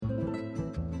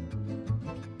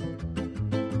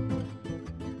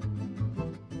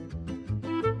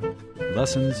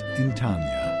Lessons in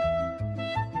Tanya.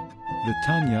 The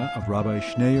Tanya of Rabbi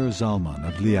Schneur Zalman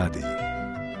of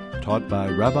Liadi, taught by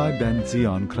Rabbi Ben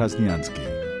Zion Krasniansky.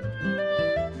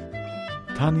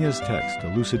 Tanya's text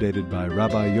elucidated by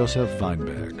Rabbi Yosef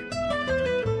Weinberg.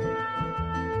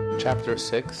 Chapter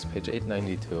 6, page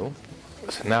 892.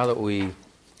 So now that we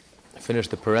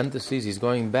finished the parentheses, he's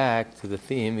going back to the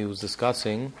theme he was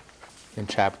discussing in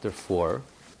chapter 4.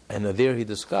 And there he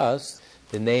discussed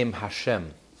the name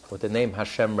Hashem, what the name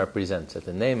Hashem represents. That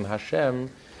the name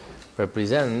Hashem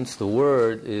represents,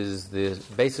 the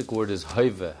basic word is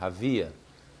Hoive, Haviyah,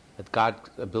 that God's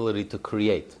ability to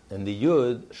create. And the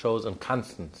Yud shows on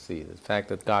constancy, the fact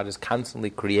that God is constantly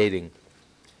creating.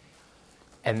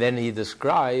 And then he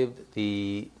described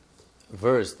the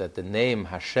verse that the name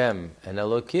Hashem and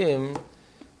Elokim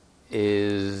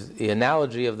is the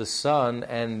analogy of the sun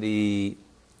and the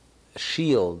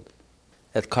shield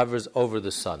that covers over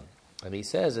the sun. And he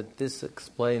says that this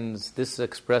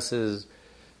expresses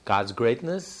God's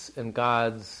greatness and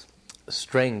God's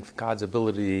strength, God's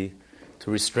ability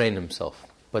to restrain himself.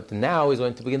 But now he's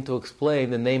going to begin to explain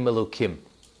the name Elokim.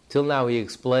 Till now he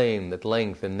explained at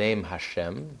length the name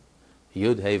Hashem,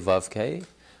 Yud He Vav Ke,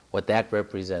 what that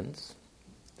represents.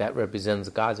 That represents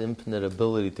God's infinite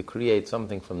ability to create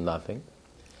something from nothing.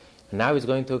 And now he's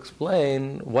going to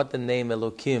explain what the name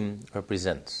Elokim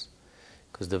represents.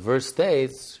 Because the verse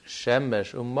states,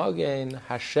 Shemesh U'Magen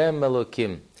Hashem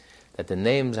Elokim, that the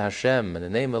names Hashem and the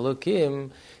name Elokim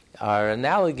are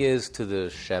analogous to the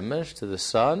Shemesh, to the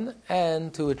sun,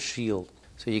 and to its shield.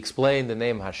 So he explained the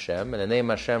name Hashem, and the name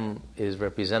Hashem is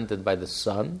represented by the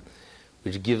sun,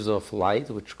 which gives off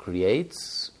light, which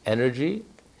creates energy,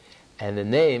 and the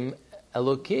name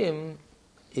Elokim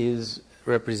is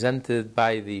represented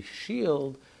by the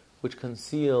shield, which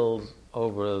conceals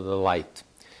over the light.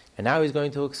 And now he's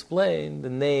going to explain the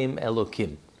name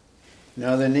Elokim.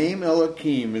 Now the name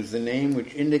Elokim is the name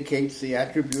which indicates the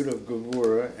attribute of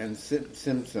Gevurah and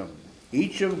Tzimtzum.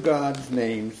 Each of God's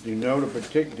names denote a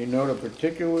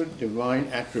particular divine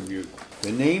attribute.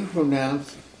 The name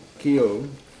pronounced Kiyod,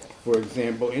 for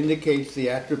example, indicates the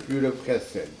attribute of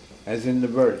Chesed, as in the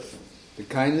verse, the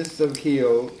kindness of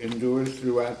Kiyod endures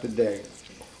throughout the day.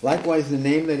 Likewise, the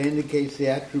name that indicates the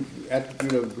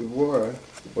attribute of Gevurah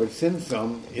or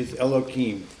Tzimtzum is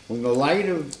Elokim. When the light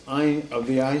of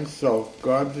the Ein Sof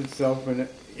garbs itself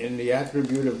in the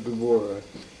attribute of Gevurah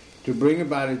to bring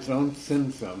about its own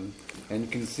Tzimtzum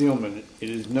and concealment, it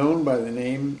is known by the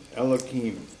name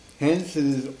Elokim. Hence, it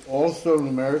is also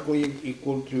numerically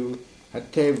equal to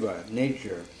Hateva,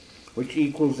 nature, which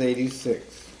equals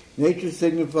 86. Nature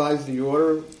signifies the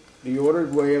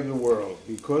ordered way of the world.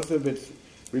 Because of its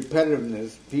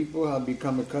repetitiveness, people have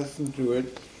become accustomed to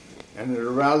it, and it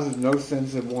arouses no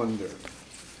sense of wonder.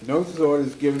 No thought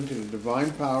is given to the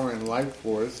divine power and life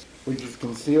force, which is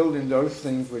concealed in those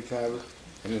things which have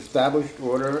an established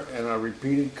order and are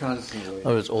repeated constantly.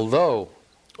 Although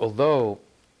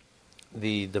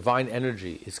the divine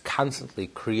energy is constantly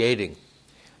creating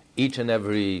each and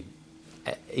every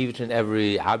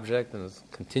object and is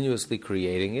continuously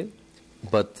creating it,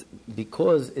 but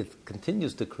because it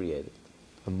continues to create it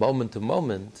from moment to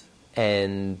moment,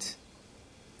 and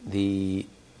the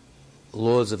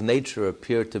laws of nature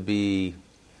appear to be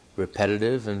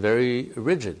repetitive and very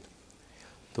rigid.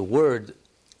 The word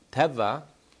teva,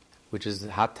 which is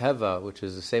hateva, which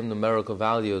is the same numerical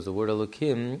value as the word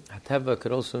Elokim, hateva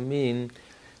could also mean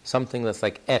something that's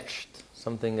like etched,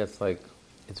 something that's like,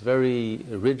 it's very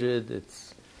rigid.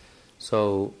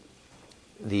 So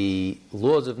the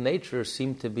laws of nature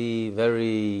seem to be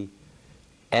very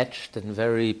etched and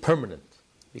very permanent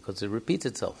because it repeats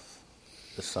itself.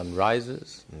 The sun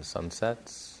rises and the sun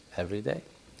sets every day.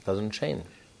 It doesn't change.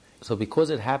 So because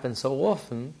it happens so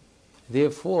often,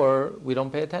 therefore we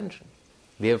don't pay attention.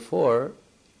 Therefore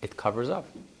it covers up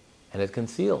and it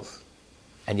conceals.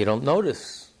 And you don't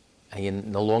notice. And you're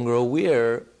no longer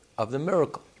aware of the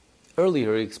miracle.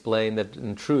 Earlier he explained that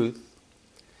in truth,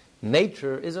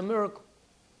 nature is a miracle.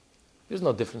 There's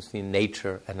no difference between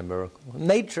nature and a miracle.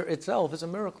 Nature itself is a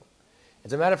miracle.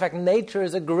 As a matter of fact, nature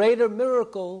is a greater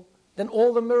miracle than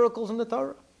all the miracles in the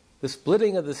Torah. The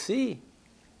splitting of the sea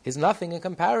is nothing in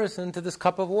comparison to this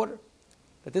cup of water.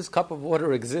 That this cup of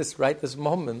water exists right this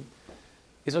moment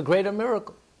is a greater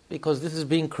miracle, because this is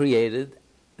being created,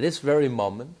 this very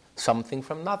moment, something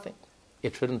from nothing.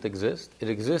 It shouldn't exist. It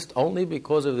exists only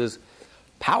because of this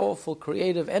powerful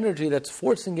creative energy that's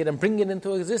forcing it and bringing it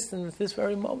into existence at this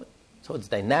very moment. So it's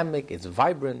dynamic, it's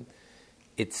vibrant,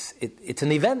 it's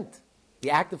an event.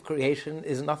 The act of creation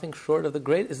is nothing short of the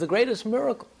greatest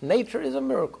miracle. Nature is a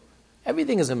miracle.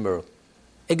 Everything is a miracle.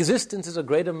 Existence is a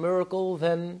greater miracle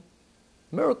than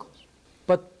miracles.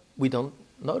 But we don't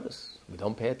notice. We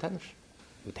don't pay attention.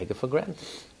 We take it for granted.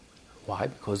 Why?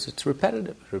 Because it's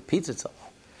repetitive. It repeats itself.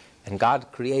 And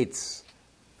God creates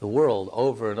the world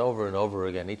over and over and over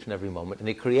again, each and every moment. And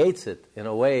He creates it in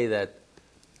a way that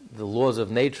the laws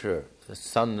of nature, the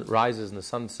sun rises and the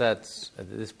sun sets,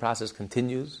 this process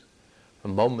continues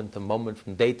from moment to moment,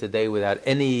 from day to day, without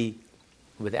any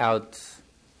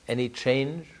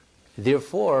change.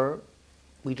 Therefore,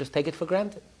 we just take it for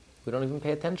granted. We don't even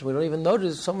pay attention. We don't even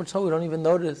notice, so much so we don't even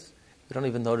notice. We don't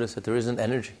even notice that there is an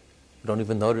energy. We don't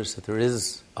even notice that there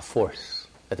is a force,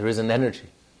 that there is an energy,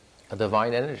 a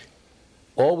divine energy.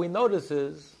 All we notice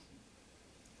is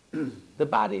the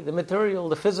body, the material,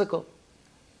 the physical.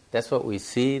 That's what we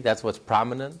see, that's what's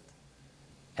prominent,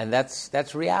 and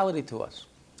that's reality to us.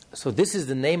 So this is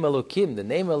the name Elokim. The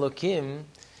name Elokim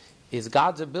is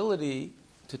God's ability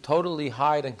to totally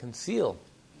hide and conceal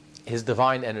His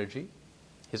divine energy,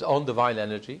 His own divine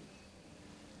energy,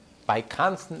 by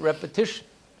constant repetition,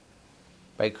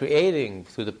 by creating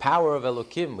through the power of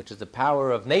Elokim, which is the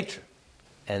power of nature.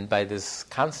 And by this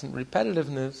constant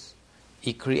repetitiveness,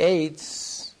 He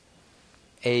conceals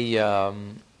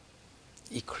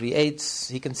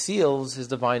His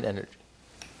divine energy.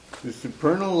 The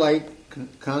supernal light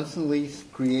constantly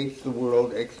creates the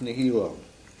world ex nihilo,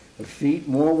 a feat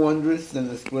more wondrous than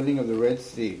the splitting of the Red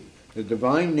Sea. The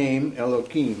divine name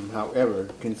Elokim, however,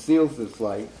 conceals this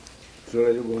light so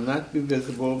that it will not be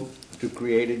visible to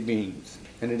created beings,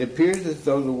 and it appears as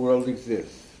though the world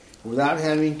exists, without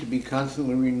having to be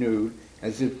constantly renewed,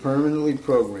 as if permanently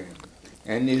programmed,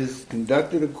 and is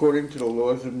conducted according to the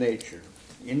laws of nature,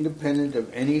 independent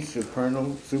of any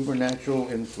supernatural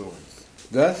influence.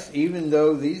 Thus, even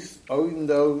those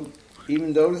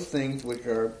things which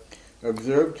are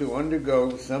observed to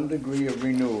undergo some degree of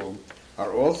renewal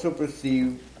are also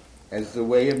perceived as the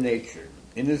way of nature,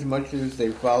 inasmuch as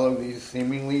they follow these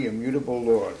seemingly immutable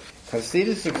laws.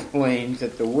 Hasidus explains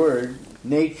that the word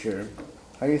nature,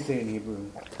 how do you say it in Hebrew?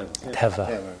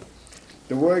 Teva.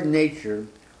 The word nature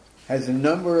has a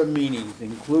number of meanings,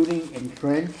 including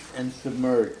entrenched and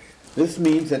submerged. This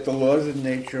means that the laws of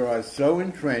nature are so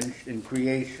entrenched in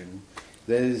creation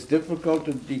that it is difficult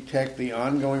to detect the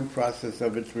ongoing process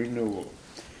of its renewal.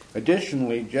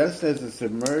 Additionally, just as a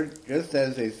submerged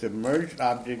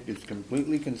object is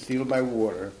completely concealed by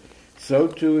water, so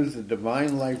too is the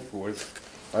divine life force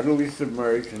utterly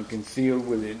submerged and concealed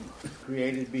within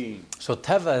created being. So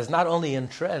Teva is not only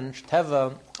entrenched,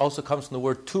 Teva also comes from the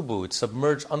word tubu. It's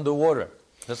submerged underwater.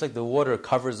 Just like the water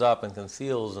covers up and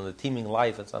conceals and the teeming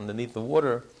life that's underneath the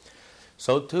water,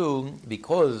 so too,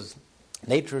 because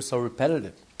nature is so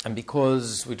repetitive, and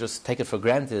because we just take it for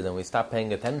granted and we stop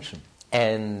paying attention,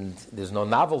 and there's no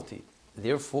novelty,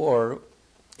 therefore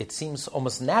it seems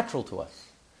almost natural to us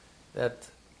that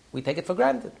we take it for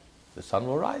granted. The sun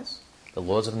will rise. The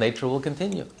laws of nature will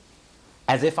continue,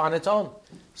 as if on its own.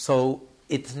 So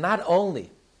it's not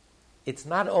only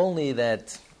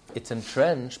that it's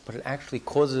entrenched, but it actually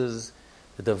causes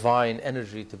the divine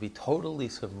energy to be totally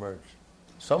submerged.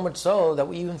 So much so that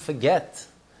we even forget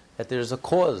that there is a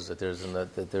cause, that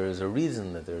there is a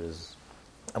reason,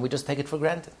 and we just take it for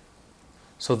granted.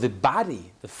 So the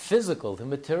body, the physical, the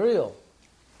material,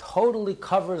 totally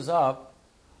covers up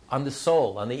on the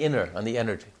soul, on the inner, on the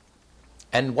energy.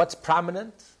 And what's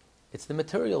prominent? It's the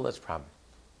material that's prominent.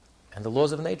 And the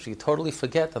laws of nature, you totally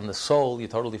forget on the soul, you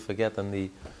totally forget on the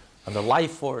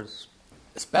life force,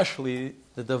 especially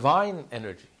the divine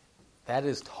energy. That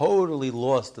is totally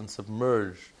lost and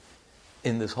submerged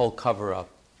in this whole cover-up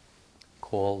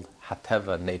called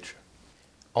Hateva, nature.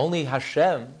 Only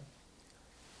Hashem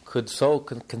could so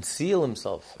conceal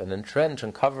himself and entrench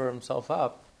and cover himself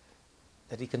up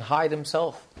that he can hide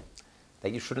himself,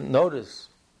 that you shouldn't notice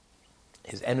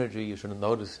his energy, you shouldn't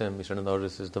notice him, you shouldn't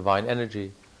notice his divine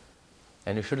energy,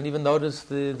 and you shouldn't even notice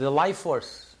the life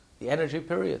force, the energy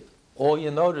period. All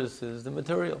you notice is the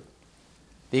material,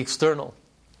 the external,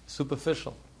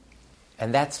 superficial.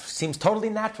 And that seems totally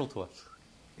natural to us.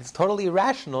 It's totally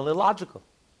irrational and illogical.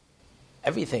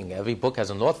 Everything, every book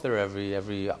has an author,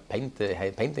 every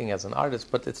painting has an artist,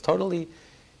 but it's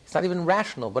not even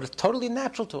rational, but it's totally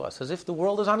natural to us, as if the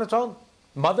world is on its own.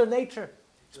 Mother Nature.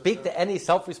 Speak to any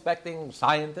self-respecting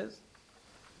scientist.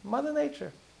 Mother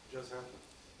Nature. Just happened.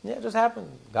 Yeah, it just happened.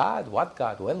 God, what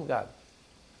God, when God?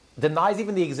 Denies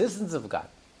even the existence of God.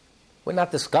 We're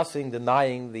not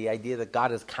denying the idea that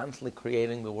God is constantly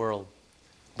creating the world.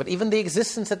 But even the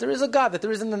existence that there is a God, that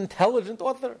there is an intelligent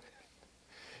author.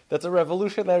 That's a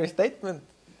revolutionary statement.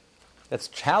 That's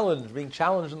being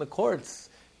challenged in the courts.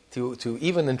 To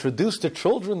even introduce to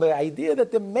children the idea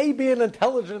that there may be an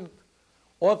intelligent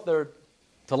author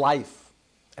to life.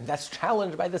 And that's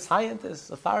challenged by the scientists,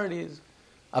 authorities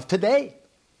of today,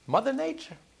 Mother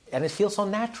Nature. And it feels so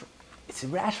natural. It's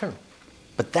irrational.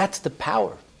 But that's the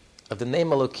power of the name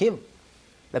Elokim,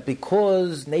 that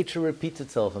because nature repeats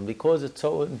itself and because it's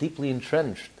so deeply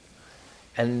entrenched,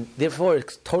 and therefore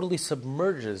it totally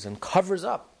submerges and covers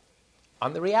up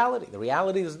on the reality. The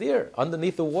reality is there.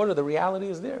 Underneath the water, the reality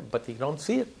is there, but you don't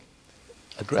see it.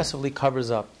 Aggressively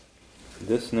covers up.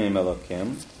 This name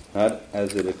Elokim, not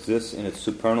as it exists in its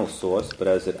supernal source, but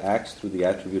as it acts through the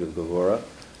attribute of Gevurah,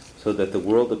 so that the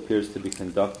world appears to be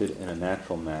conducted in a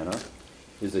natural manner,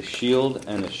 is a shield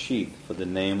and a sheath for the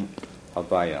name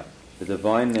Havaya. The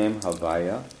divine name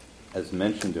Havaya, as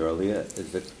mentioned earlier,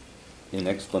 is in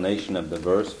explanation of the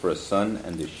verse for a sun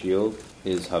and a shield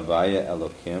is Havaya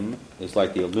Elokim, is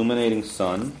like the illuminating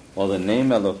sun, while the name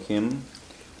Elokim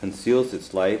conceals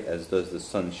its light as does the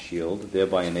sun's shield,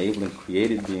 thereby enabling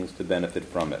created beings to benefit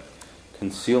from it,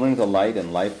 concealing the light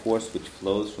and life force which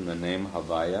flows from the name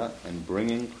Havaya and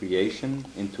bringing creation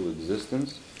into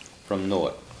existence from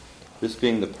naught. This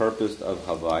being the purpose of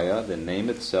Havaya, the name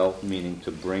itself meaning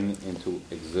to bring into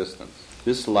existence.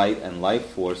 This light and life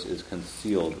force is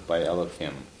concealed by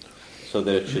Elokim, so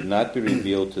that it should not be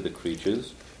revealed to the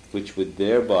creatures, which would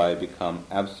thereby become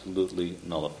absolutely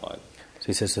nullified. So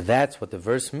he says, so that's what the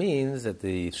verse means, that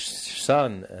the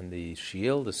sun and the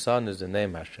shield, the sun is the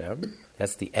name Hashem,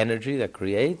 that's the energy that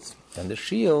creates, and the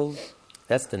shield,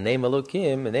 that's the name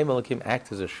Elokim. The name Elokim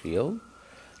acts as a shield,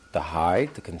 to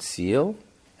hide, to conceal,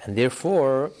 and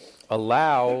therefore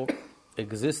allow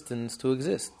existence to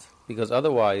exist. Because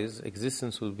otherwise,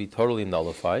 existence would be totally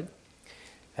nullified.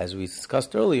 As we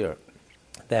discussed earlier,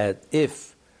 that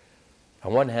if,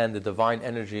 on one hand, the divine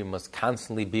energy must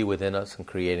constantly be within us and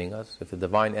creating us, if the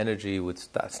divine energy would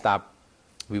stop,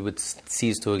 we would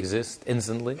cease to exist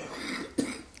instantly,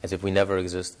 as if we never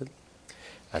existed.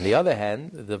 On the other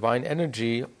hand, the divine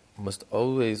energy must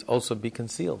always also be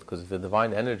concealed, because if the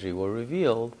divine energy were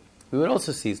revealed, we would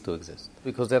also cease to exist.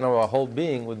 Because then our whole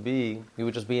being would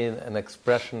just be an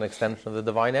extension of the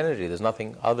divine energy. There's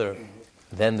nothing other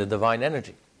than the divine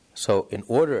energy. So in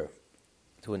order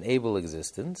to enable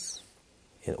existence,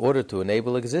 we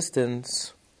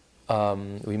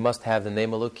must have the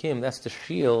name Elokim. That's the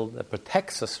shield that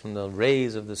protects us from the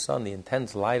rays of the sun, the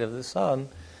intense light of the sun,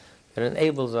 that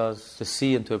enables us to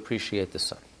see and to appreciate the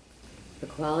sun. The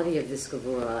quality of this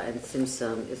Gevurah and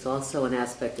Tzimtzum is also an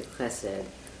aspect of Chesed,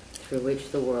 through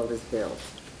which the world is built.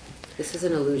 This is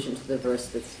an allusion to the verse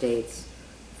that states,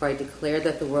 "For I declare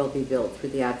that the world be built through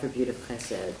the attribute of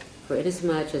Chesed. For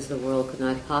inasmuch as the world could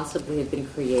not possibly have been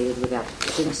created without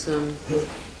Tzimtzum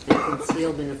and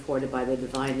concealment afforded by the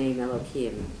divine name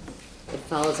Elokim, it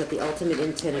follows that the ultimate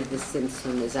intent of this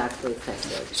Tzimtzum is actually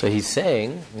Chesed." So he's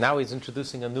saying, now he's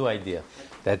introducing a new idea,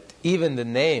 that even the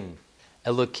name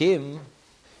Elokim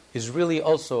is really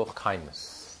also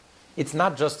kindness. It's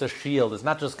not just a shield, it's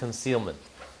not just concealment,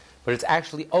 but it's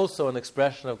actually also an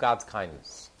expression of God's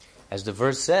kindness. As the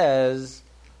verse says,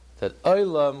 that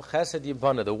Olam Chesed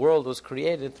Yibana, the world was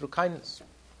created through kindness,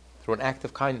 through an act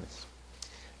of kindness.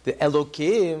 The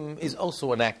Elokim is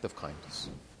also an act of kindness.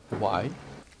 Why?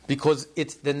 Because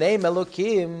it's the name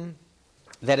Elokim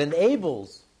that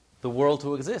enables the world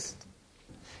to exist.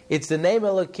 It's the name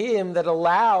Elokim that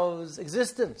allows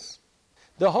existence.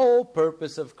 The whole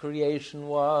purpose of creation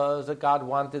was that God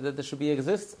wanted that there should be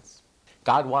existence.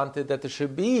 God wanted that there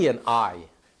should be an I.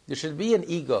 There should be an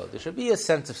ego. There should be a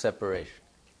sense of separation.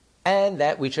 And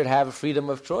that we should have a freedom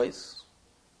of choice.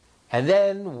 And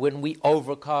then when we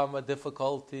overcome a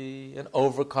difficulty, and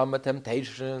overcome a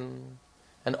temptation,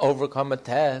 and overcome a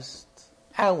test,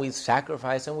 and we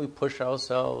sacrifice and we push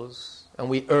ourselves, and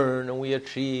we earn and we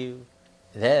achieve,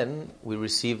 then we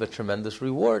receive a tremendous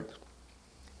reward.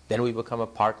 Then we become a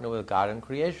partner with God in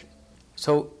creation.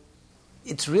 So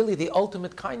it's really the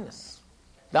ultimate kindness.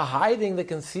 The hiding, the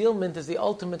concealment is the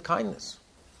ultimate kindness.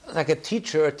 Like a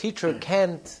teacher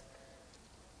can't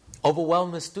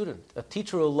overwhelm his student. A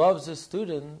teacher who loves his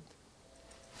student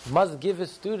must give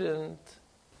his student,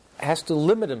 has to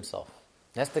limit himself,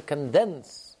 has to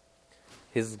condense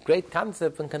his great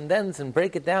concept and condense and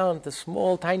break it down to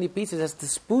small, tiny pieces, has to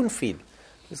spoon feed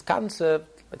this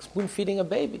concept like spoon feeding a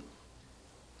baby.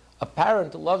 A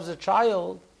parent who loves a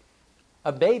child,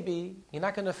 a baby, you're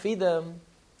not going to feed them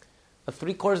a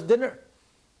 3-course dinner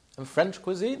in French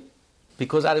cuisine.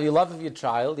 Because out of your love of your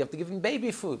child, you have to give them baby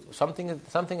food, something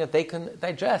that they can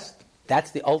digest.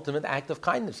 That's the ultimate act of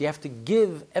kindness. You have to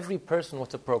give every person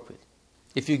what's appropriate.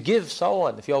 If you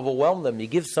overwhelm them, you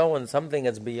give someone something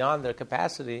that's beyond their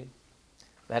capacity,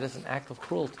 that is an act of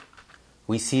cruelty.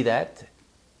 We see that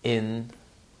in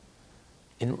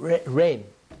rain.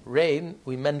 Rain,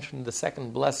 we mentioned the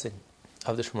second blessing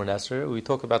of the Shemoneh Esrei. We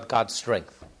talk about God's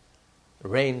strength.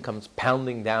 Rain comes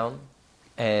pounding down,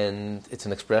 and it's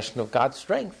an expression of God's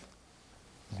strength.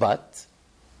 But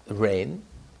rain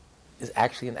is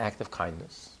actually an act of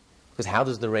kindness. Because how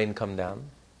does the rain come down?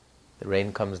 The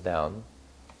rain comes down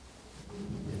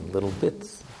in little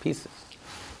bits, pieces.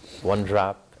 One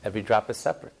drop, every drop is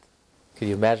separate. Can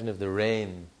you imagine if the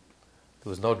rain, there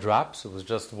was no drops, it was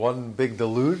just one big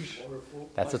deluge?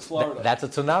 That's a tsunami. That's a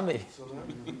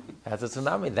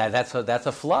tsunami. That's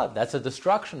a flood. That's a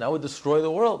destruction. That would destroy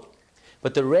the world.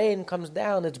 But the rain comes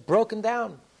down, it's broken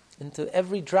down into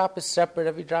every drop is separate,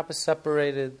 every drop is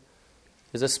separated.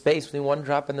 There's a space between one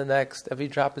drop and the next. Every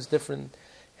drop is different.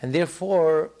 And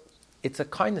therefore, it's a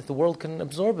kindness. The world can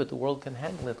absorb it. The world can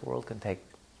handle it. The world can take it.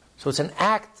 So it's an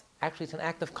act. Actually, it's an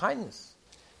act of kindness.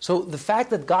 So the fact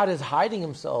that God is hiding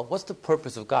himself, what's the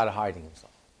purpose of God hiding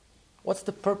himself? What's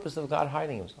the purpose of God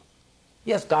hiding himself?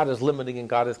 Yes, God is limiting, and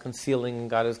God is concealing, and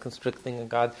God is constricting, and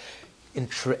God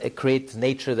creates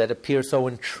nature that appears so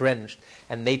entrenched,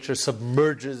 and nature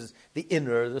submerges the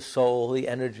inner, the soul, the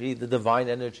energy, the divine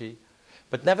energy.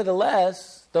 But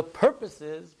nevertheless, the purpose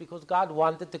is because God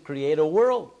wanted to create a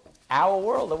world, our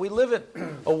world that we live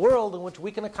in, a world in which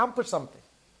we can accomplish something.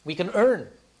 We can earn.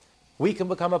 We can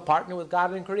become a partner with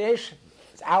God in creation.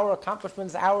 It's our accomplishment,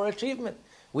 it's our achievement.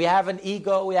 We have an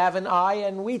ego, we have an I,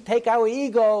 and we take our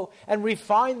ego and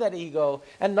refine that ego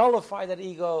and nullify that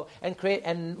ego and create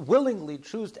and willingly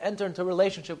choose to enter into a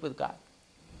relationship with God.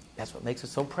 That's what makes it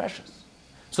so precious.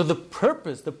 So the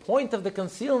purpose, the point of the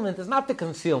concealment is not the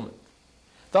concealment.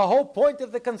 The whole point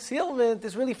of the concealment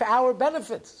is really for our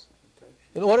benefits,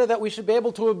 in order that we should be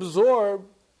able to absorb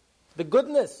the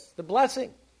goodness, the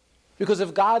blessing. Because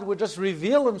if God would just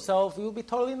reveal himself, we would be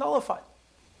totally nullified.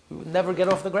 We would never get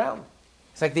off the ground.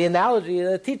 It's like the analogy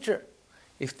of a teacher.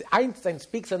 If Einstein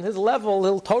speaks on his level,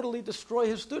 he'll totally destroy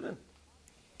his student.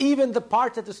 Even the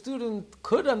part that the student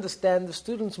could understand, the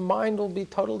student's mind will be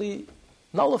totally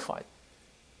nullified.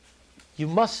 You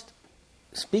must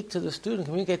speak to the student,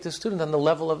 communicate to the student on the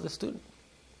level of the student.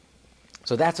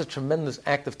 So that's a tremendous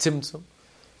act of tzimtzum,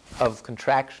 of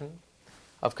contraction,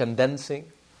 of condensing,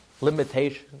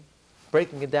 limitation,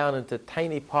 breaking it down into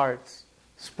tiny parts,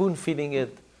 spoon-feeding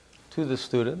it to the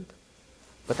student.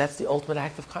 But that's the ultimate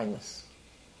act of kindness.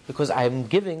 Because I am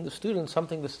giving the student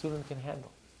something the student can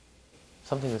handle.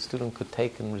 Something the student could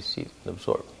take and receive and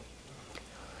absorb.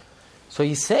 So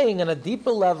he's saying on a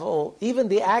deeper level, even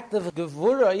the act of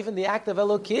Gevurah, even the act of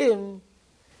Elokim,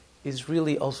 is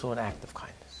really also an act of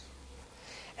kindness.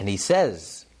 And he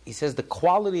says the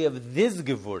quality of this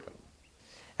Gevurah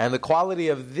and the quality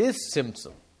of this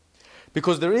Tzimtzum,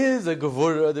 because there is a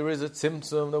Gevurah, there is a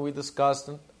Tzimtzum that we discussed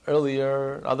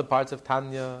earlier, in other parts of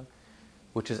Tanya,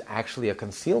 which is actually a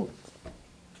concealment,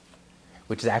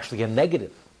 which is actually a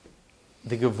negative.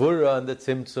 The Gevurah and the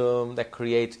Tzimtzum that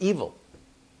creates evil,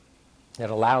 that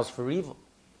allows for evil,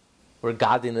 where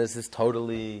godliness is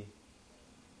totally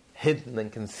hidden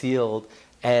and concealed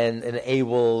and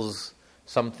enables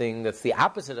something that's the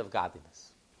opposite of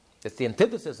godliness. It's the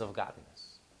antithesis of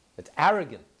godliness. It's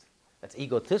arrogant. That's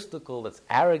egotistical. That's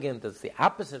arrogant. That's the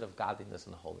opposite of godliness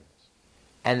and holiness.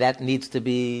 And that needs to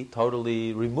be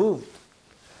totally removed.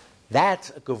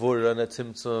 That's a gevurah and a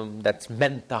tzimtzum that's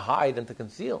meant to hide and to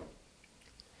conceal.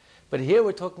 But here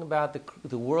we're talking about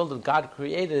the world that God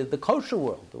created, the kosher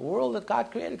world, the world that God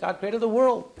created. God created the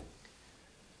world,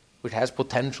 which has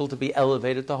potential to be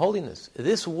elevated to holiness.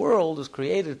 This world is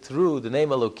created through the name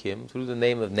Elokim, through the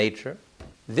name of nature.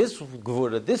 This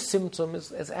gevurah, this tzimtzum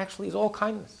is all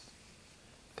kindness.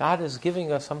 God is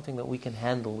giving us something that we can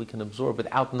handle, we can absorb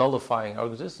without nullifying our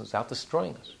existence, without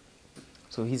destroying us.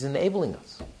 So He's enabling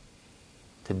us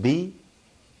to be,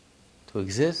 to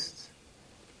exist,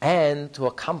 and to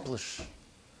accomplish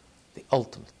the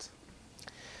ultimate.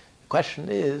 The question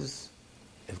is,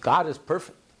 if God is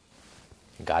perfect,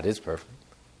 and God is perfect,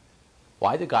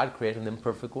 why did God create an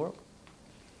imperfect world?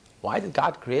 Why did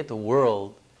God create a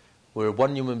world where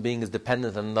one human being is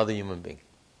dependent on another human being?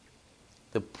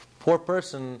 The poor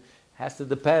person has to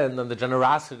depend on the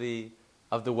generosity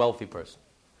of the wealthy person.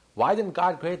 Why didn't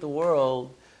God create the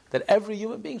world that every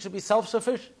human being should be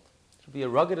self-sufficient? Should be a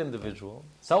rugged individual,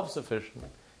 self-sufficient.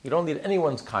 You don't need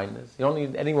anyone's kindness. You don't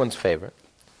need anyone's favor.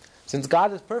 Since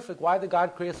God is perfect, why did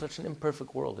God create such an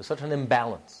imperfect world? There's such an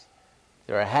imbalance.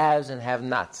 There are haves and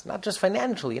have-nots, not just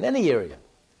financially, in any area.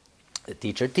 The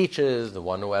teacher teaches, the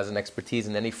one who has an expertise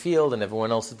in any field, and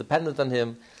everyone else is dependent on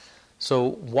him. So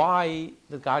why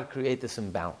did God create this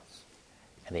imbalance?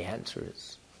 And the answer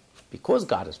is, because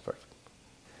God is perfect.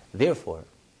 Therefore,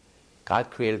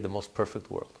 God created the most perfect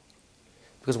world.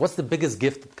 Because what's the biggest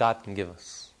gift that God can give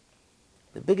us?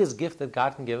 The biggest gift that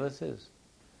God can give us is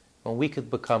when we could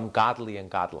become godly and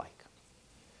godlike.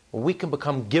 When we can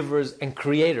become givers and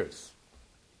creators.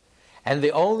 And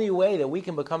the only way that we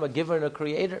can become a giver and a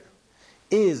creator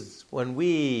is when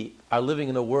we are living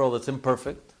in a world that's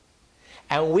imperfect,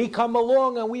 and we come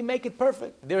along and we make it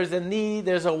perfect. There's a need,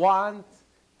 there's a want,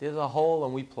 there's a hole,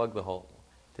 and we plug the hole.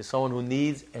 There's someone who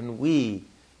needs, and we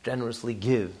generously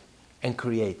give and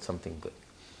create something good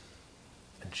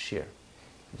and share.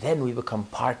 Then we become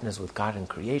partners with God in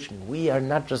creation. We are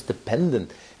not just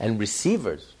dependent and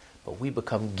receivers, but we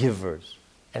become givers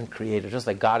and creators, just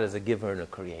like God is a giver and a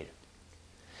creator.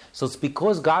 So it's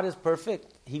because God is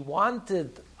perfect. He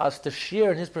wanted us to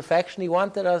share in His perfection. He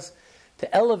wanted us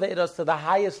to elevate us to the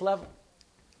highest level.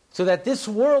 So that this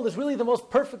world is really the most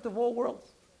perfect of all worlds.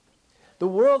 The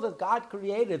world that God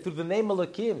created through the name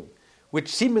Elokim,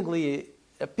 which seemingly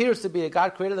appears to be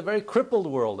God created a very crippled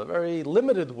world, a very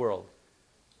limited world.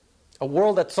 A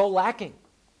world that's so lacking.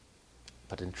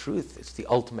 But in truth, it's the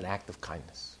ultimate act of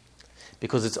kindness.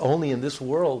 Because it's only in this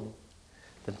world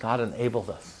that God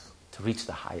enabled us to reach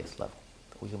the highest level.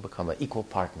 That we can become an equal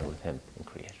partner with Him in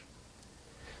creation.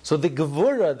 So the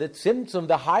gevura, the tzimtzum,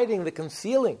 the hiding, the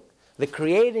concealing, the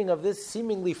creating of this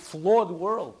seemingly flawed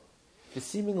world, this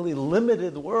seemingly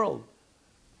limited world,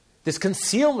 this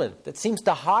concealment that seems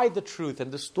to hide the truth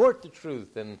and distort the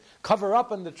truth and cover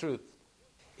up on the truth,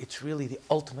 it's really the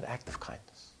ultimate act of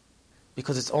kindness.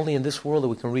 Because it's only in this world that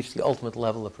we can reach the ultimate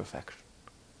level of perfection.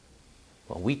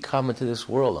 When we come into this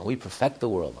world and we perfect the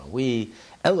world and we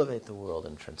elevate the world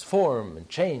and transform and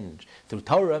change through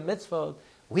Torah and mitzvot,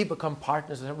 we become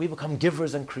partners and we become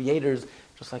givers and creators.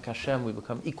 Just like Hashem, we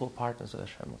become equal partners with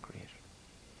Hashem in creation.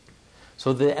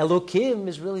 So the Elokim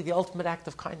is really the ultimate act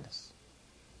of kindness.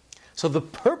 So the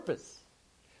purpose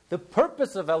of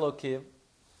Elokim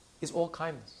is all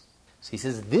kindness. So he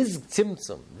says this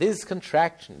tzimtzum, this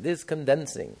contraction, this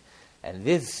condensing, and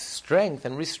this strength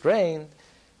and restraint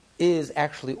is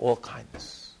actually all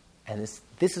kindness. And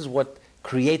this is what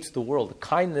creates the world, the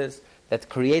kindness that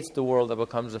creates the world, that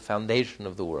becomes the foundation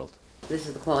of the world. This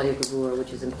is the quality of gevura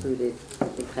which is included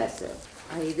in chesed.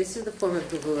 This is the form of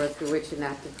gevura through which an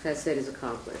act of chesed is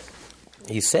accomplished.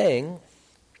 He's saying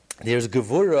there's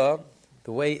gevura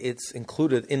the way it's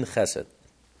included in chesed,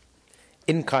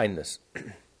 in kindness.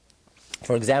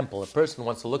 For example, a person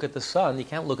wants to look at the sun. You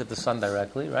can't look at the sun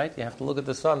directly, right? You have to look at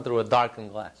the sun through a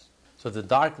darkened glass. So the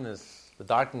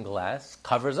darkened glass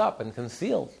covers up and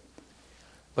conceals.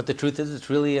 But the truth is, it's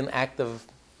really an act of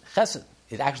chesed.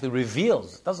 It actually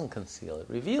reveals. It doesn't conceal. It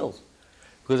reveals.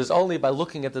 Because it's only by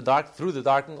looking at through the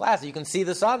darkened glass that you can see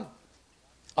the sun.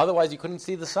 Otherwise, you couldn't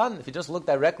see the sun. If you just looked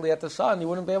directly at the sun, you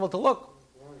wouldn't be able to look.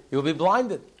 You would be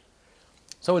blinded.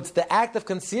 So it's the act of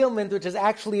concealment which is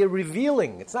actually a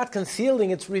revealing. It's not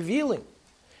concealing, it's revealing.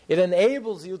 It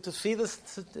enables you to see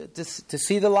to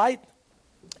see the light.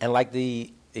 And like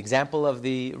the example of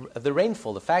the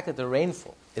rainfall, the fact that the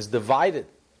rainfall is divided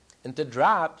into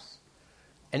drops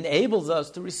enables us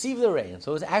to receive the rain.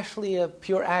 So it's actually a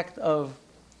pure act of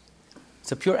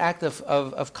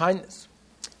kindness.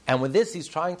 And with this he's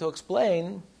trying to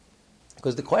explain,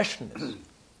 because the question is,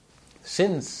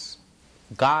 since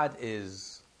God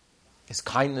His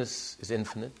kindness is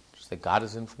infinite, just like God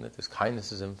is infinite, His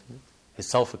kindness is infinite, His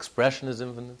self-expression is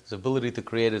infinite, His ability to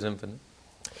create is infinite.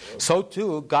 So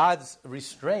too, God's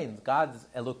restraint, God's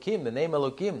Elokim, the name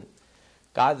Elokim,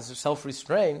 God's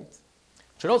self-restraint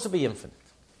should also be infinite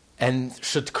and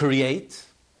should create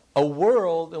a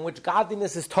world in which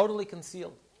godliness is totally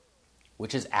concealed,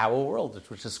 which is our world,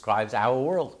 which describes our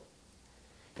world.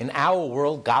 In our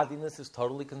world, godliness is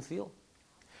totally concealed.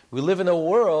 We live in a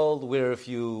world where if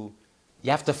you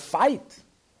have to fight,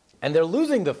 and they're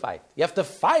losing the fight. You have to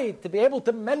fight to be able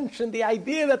to mention the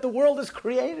idea that the world is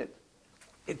created.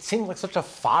 It seems like such a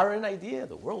foreign idea.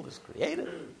 The world is created.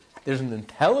 There's an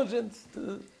intelligence.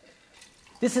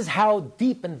 This is how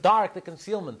deep and dark the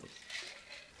concealment is.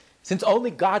 Since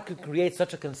only God could create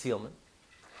such a concealment,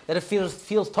 that it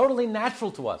feels totally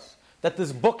natural to us that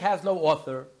this book has no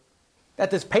author, that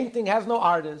this painting has no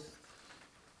artist,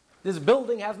 this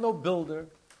building has no builder,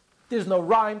 there's no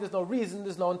rhyme, there's no reason,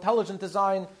 there's no intelligent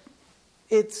design.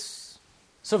 It's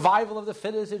survival of the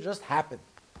fittest, it just happened.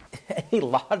 Any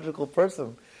logical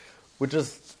person would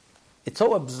just, it's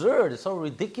so absurd, it's so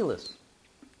ridiculous.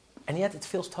 And yet it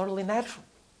feels totally natural.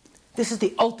 This is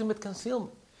the ultimate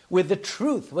concealment, where the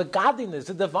truth, where godliness,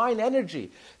 the divine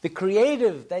energy, the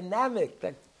creative dynamic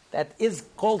that is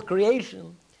called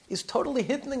creation is totally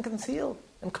hidden and concealed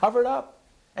and covered up.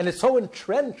 And it's so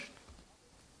entrenched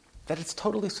that it's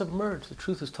totally submerged. The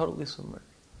truth is totally submerged.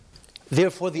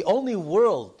 Therefore, the only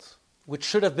world which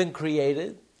should have been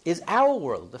created is our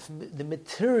world, the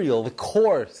material, the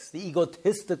coarse, the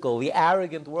egotistical, the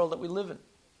arrogant world that we live in.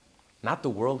 Not the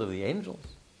world of the angels.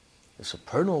 The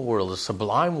supernal world, the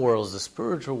sublime worlds, the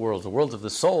spiritual worlds, the worlds of the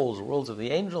souls, the worlds of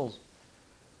the angels.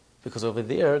 Because over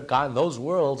there, God, in those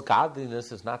worlds,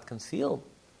 godliness is not concealed.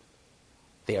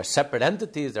 They are separate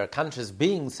entities, they are conscious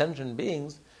beings, sentient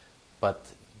beings, but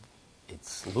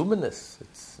it's luminous.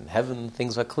 It's in heaven,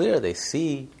 things are clear. They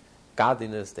see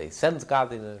godliness, they sense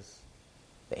godliness.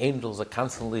 The angels are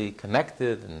constantly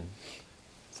connected, and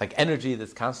it's like energy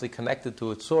that's constantly connected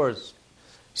to its source.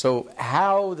 So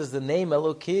how does the name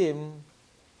Elokim,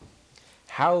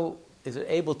 how is it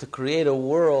able to create a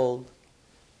world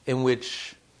in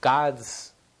which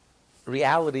God's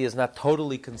reality is not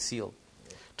totally concealed?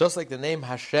 Just like the name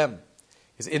Hashem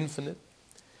is infinite,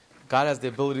 God has the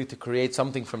ability to create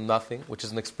something from nothing, which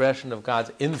is an expression of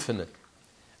God's infinite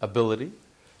ability.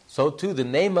 So too, the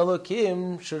name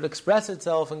Elokim should express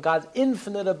itself in God's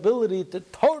infinite ability to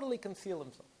totally conceal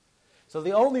himself. So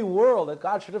the only world that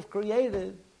God should have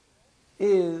created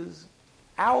is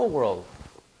our world,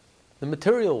 the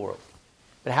material world.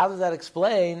 But how does that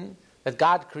explain that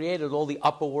God created all the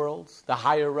upper worlds, the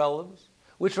higher realms,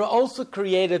 which were also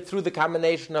created through the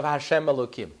combination of Hashem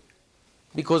Elokim?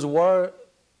 Because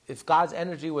if God's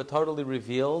energy were totally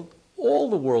revealed, all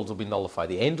the worlds would be nullified.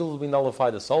 The angels would be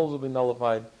nullified, the souls would be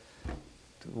nullified.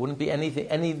 There wouldn't be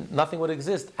nothing would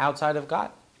exist outside of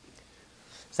God.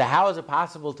 So how is it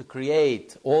possible to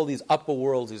create all these upper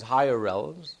worlds, these higher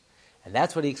realms? And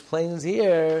that's what he explains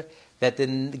here, that the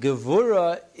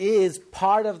Gevurah is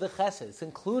part of the Chesed. It's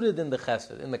included in the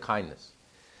Chesed, in the kindness.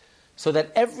 So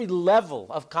that every level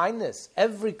of kindness,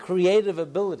 every creative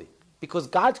ability, because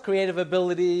God's creative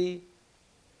ability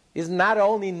is not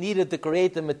only needed to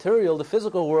create the material, the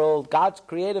physical world, God's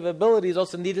creative ability is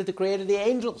also needed to create the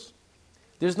angels.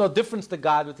 There's no difference to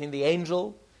God between the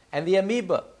angel and the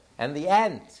amoeba, and the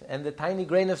ant, and the tiny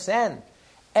grain of sand.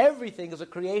 Everything is a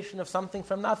creation of something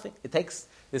from nothing. It takes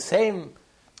the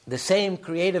same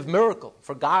creative miracle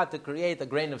for God to create a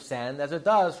grain of sand as it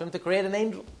does for him to create an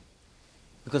angel.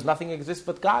 Because nothing exists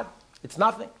but God. It's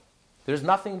nothing. There's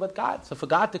nothing but God. So for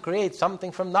God to create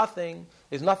something from nothing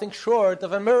is nothing short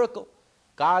of a miracle.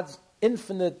 God's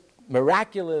infinite,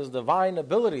 miraculous, divine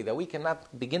ability that we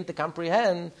cannot begin to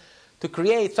comprehend to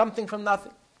create something from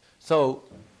nothing. So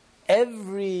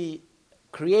every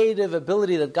creative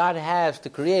ability that God has to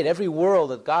create, every world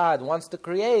that God wants to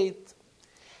create,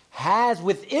 has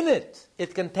within it,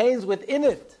 it contains within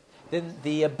it,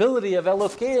 the ability of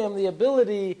Elokim, the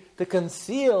ability to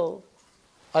conceal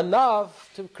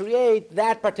enough to create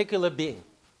that particular being.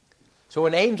 So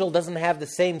an angel doesn't have the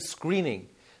same screening,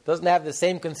 doesn't have the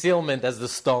same concealment as the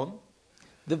stone.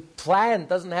 The plant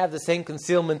doesn't have the same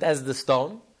concealment as the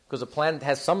stone, because a plant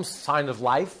has some sign of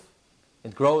life.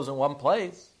 It grows in one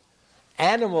place.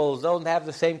 Animals don't have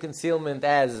the same concealment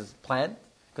as plant,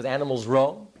 because animals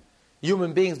roam.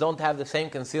 Human beings don't have the same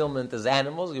concealment as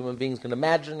animals. Human beings can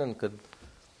imagine and could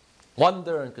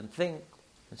wonder and can think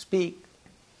and speak.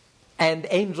 And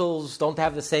angels don't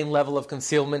have the same level of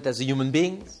concealment as human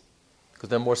beings, because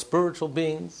they're more spiritual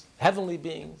beings, heavenly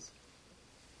beings.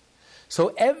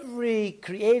 So every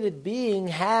created being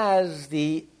has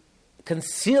the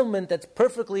concealment that's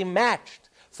perfectly matched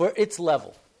for its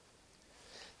level.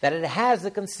 That it has the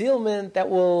concealment that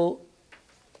will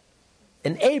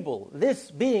enable this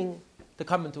being to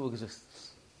come into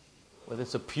existence. Whether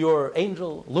it's a pure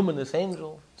angel, luminous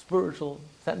angel, spiritual,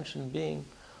 sentient being,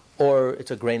 or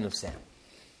it's a grain of sand.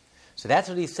 So that's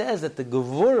what he says, that the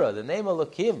Gevurah, the name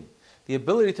Elokim, the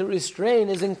ability to restrain,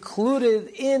 is included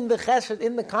in the chesed,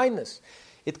 in the kindness.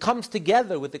 It comes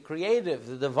together with the creative,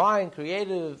 the divine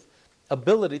creative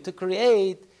ability to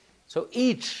create. So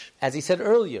each, as he said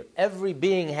earlier, every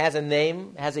being has a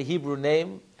name, has a Hebrew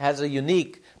name, has a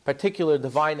unique, particular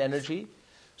divine energy.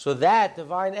 So that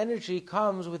divine energy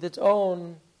comes with its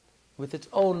own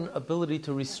ability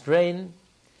to restrain,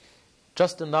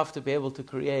 just enough to be able to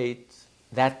create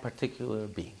that particular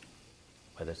being,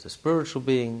 whether it's a spiritual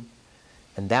being,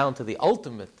 and down to the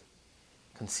ultimate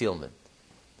concealment,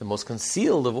 the most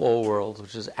concealed of all worlds,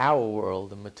 which is our world,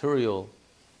 the material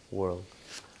world,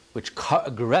 which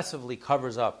aggressively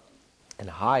covers up and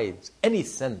hides any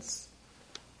sense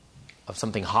of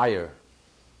something higher,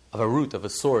 of a root, of a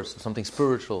source, of something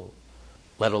spiritual,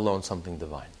 let alone something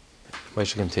divine. We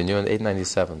should continue in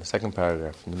 897, the second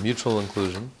paragraph, from the mutual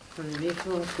inclusion. From the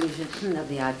mutual inclusion of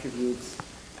the attributes,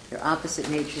 their opposite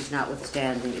natures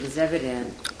notwithstanding, it is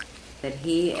evident that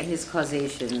he and his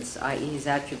causations, i.e. his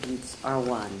attributes, are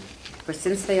one. For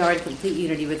since they are in complete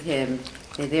unity with him,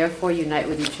 They therefore unite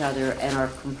with each other and are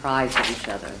comprised of each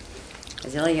other.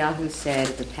 As Eliyahu said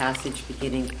at the passage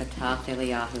beginning Patach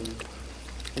Eliyahu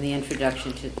in the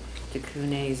introduction to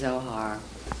Tikkun Zohar,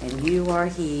 and you are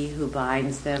he who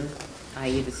binds them,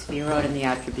 i.e. the Sefirot and the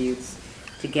attributes,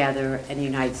 together and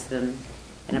unites them,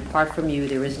 and apart from you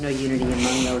there is no unity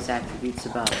among those attributes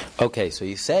above. Okay, so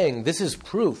he's saying this is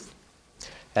proof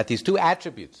that these two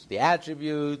attributes, the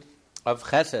attribute of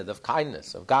chesed, of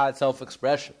kindness, of God's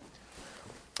self-expression,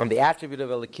 and the attribute of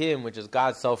Elokim, which is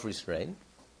God's self-restraint,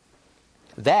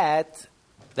 that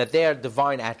they are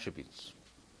divine attributes.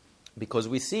 Because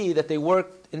we see that they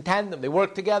work in tandem, they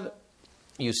work together.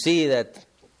 You see that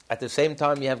at the same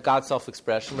time you have God's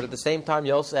self-expression, but at the same time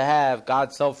you also have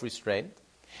God's self-restraint.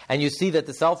 And you see that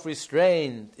the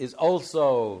self-restraint is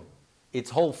also, its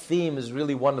whole theme is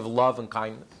really one of love and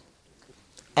kindness.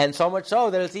 And so much so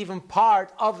that it's even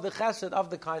part of the chesed, of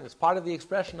the kindness, part of the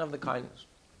expression of the kindness.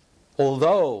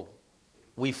 Although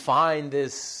we find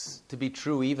this to be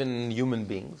true even in human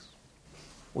beings,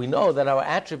 we know that our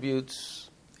attributes,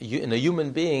 in a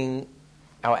human being,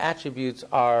 our attributes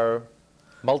are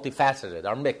multifaceted,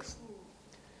 are mixed.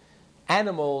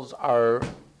 Animals are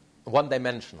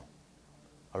one-dimensional.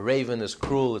 A raven is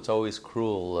cruel, it's always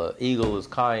cruel. An eagle is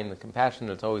kind and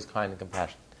compassionate, it's always kind and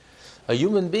compassionate. A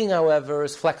human being, however,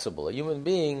 is flexible. A human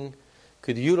being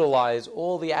could utilize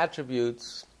all the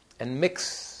attributes and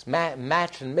mix,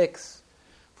 match and mix.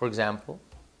 For example,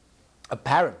 a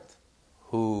parent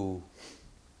who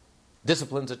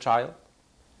disciplines a child,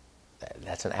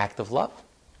 that's an act of love.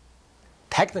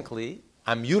 Technically,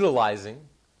 I'm utilizing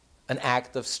an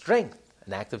act of strength,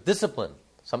 an act of discipline,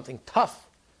 something tough,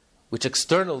 which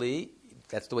externally,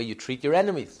 that's the way you treat your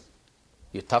enemies.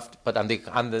 You're tough, but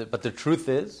but the truth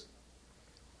is,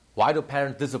 why do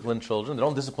parents discipline children? They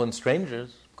don't discipline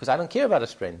strangers, because I don't care about a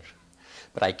stranger.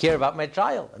 But I care about my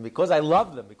child. And because I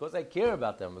love them, because I care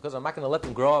about them, because I'm not going to let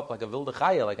them grow up like a wilde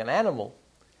chaya, like an animal,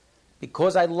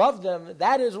 because I love them,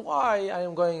 that is why I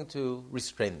am going to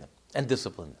restrain them and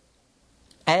discipline them.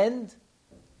 And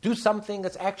do something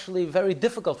that's actually very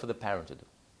difficult for the parent to do.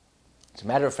 As a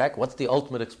matter of fact, what's the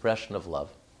ultimate expression of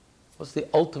love? What's the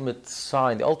ultimate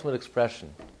sign, the ultimate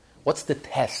expression? What's the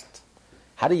test?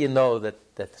 How do you know that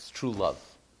that's true love?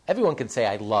 Everyone can say,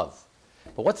 I love.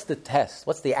 But what's the test?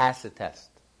 What's the acid test?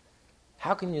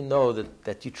 How can you know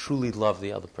that you truly love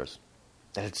the other person?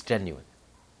 That it's genuine?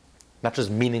 Not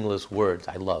just meaningless words,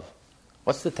 I love.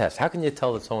 What's the test? How can you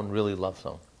tell that someone really loves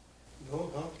someone?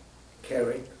 No.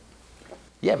 Caring.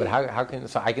 Yeah, but how can...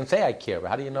 So I can say I care, but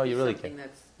how do you know you really care?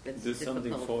 That's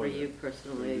difficult for you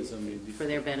personally, for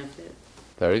their benefit.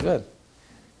 Very good.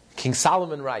 King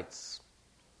Solomon writes,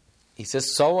 he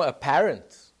says, so a parent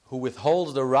who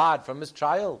withholds the rod from his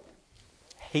child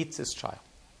hates his child.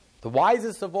 The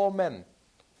wisest of all men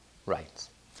writes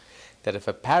that if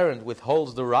a parent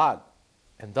withholds the rod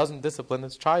and doesn't discipline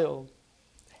his child,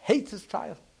 hates his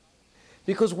child.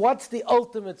 Because what's the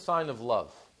ultimate sign of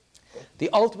love? The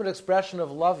ultimate expression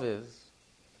of love is,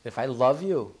 if I love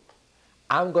you,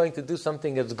 I'm going to do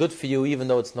something that's good for you even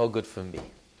though it's no good for me.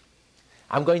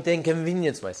 I'm going to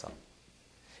inconvenience myself.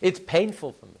 It's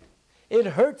painful for me. It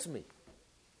hurts me.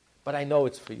 But I know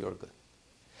it's for your good.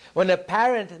 When a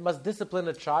parent must discipline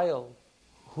a child,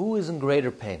 who is in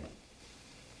greater pain?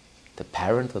 The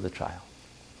parent or the child?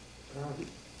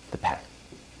 The parent.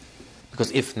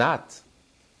 Because if not,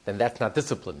 then that's not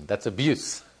discipline, that's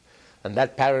abuse. And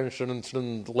that parent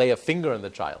shouldn't lay a finger on the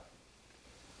child.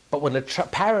 But when a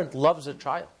parent loves a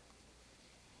child,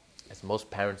 as most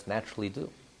parents naturally do,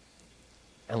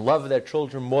 and love their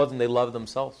children more than they love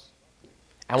themselves,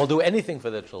 and will do anything for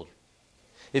their children.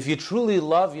 If you truly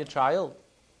love your child,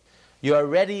 you are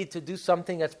ready to do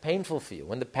something that's painful for you.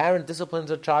 When the parent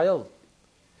disciplines a child,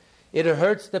 it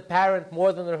hurts the parent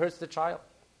more than it hurts the child.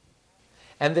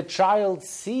 And the child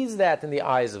sees that in the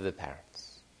eyes of the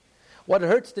parents. What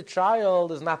hurts the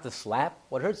child is not the slap.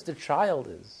 What hurts the child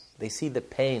is they see the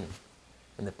pain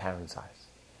in the parents' eyes.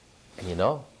 And you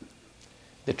know,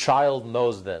 the child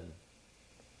knows then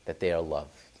that they are loved.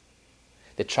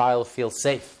 The child feels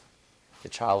safe. The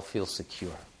child feels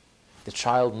secure. The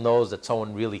child knows that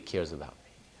someone really cares about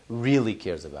me, really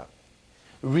cares about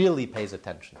me, really pays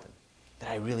attention to me,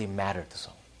 that I really matter to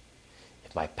someone.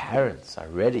 If my parents are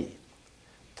ready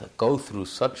to go through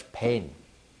such pain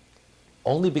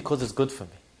only because it's good for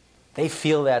me, they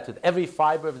feel that with every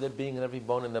fiber of their being and every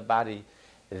bone in their body,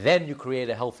 then you create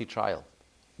a healthy child.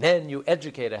 Then you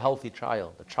educate a healthy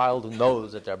child, a child who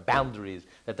knows that there are boundaries,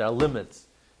 that there are limits,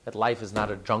 that life is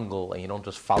not a jungle and you don't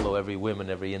just follow every whim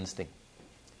and every instinct.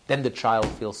 Then the child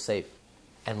feels safe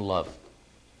and loved.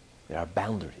 There are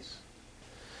boundaries.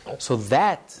 So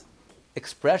that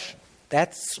expression,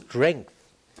 that strength,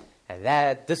 and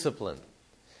that discipline,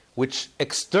 which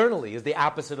externally is the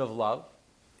opposite of love,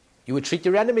 you would treat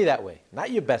your enemy that way,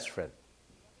 not your best friend.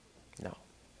 No.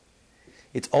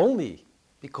 It's only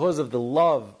because of the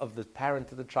love of the parent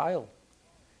to the child.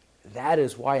 That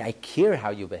is why I care how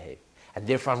you behave. And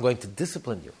therefore I'm going to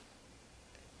discipline you.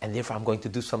 And therefore I'm going to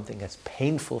do something that's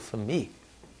painful for me.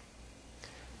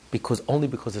 Only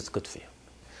because it's good for you.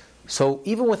 So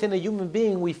even within a human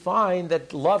being, we find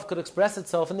that love could express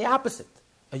itself in the opposite.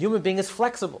 A human being is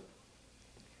flexible.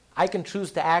 I can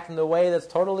choose to act in a way that's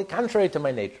totally contrary to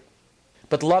my nature.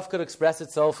 But love could express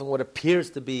itself in what appears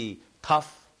to be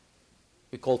tough.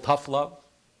 We call tough love,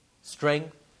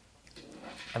 strength,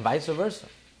 and vice versa.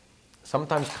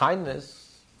 Sometimes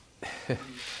kindness,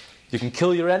 you can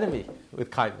kill your enemy with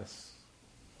kindness.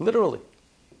 Literally.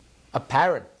 A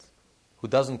parent who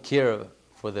doesn't care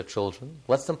for their children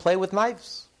lets them play with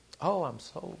knives. Oh, I'm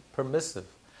so permissive.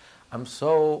 I'm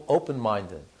so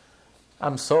open-minded.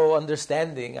 I'm so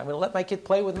understanding. I'm going to let my kid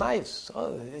play with knives.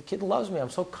 Oh, the kid loves me. I'm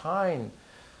so kind.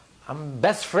 I'm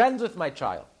best friends with my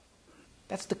child.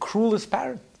 That's the cruelest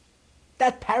parent.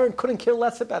 That parent couldn't care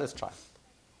less about his child.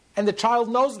 And the child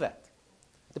knows that.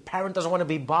 The parent doesn't want to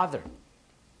be bothered.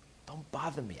 Don't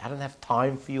bother me. I don't have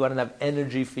time for you. I don't have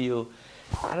energy for you.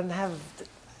 I don't have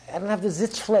the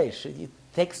zitzfleisch. It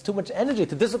takes too much energy.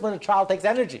 To discipline a child takes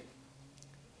energy.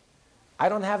 I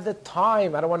don't have the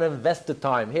time. I don't want to invest the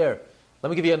time. Here, let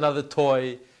me give you another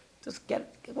toy. Just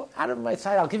get out of my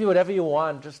sight. I'll give you whatever you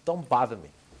want. Just don't bother me.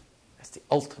 That's the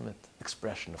ultimate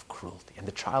expression of cruelty. And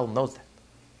the child knows that.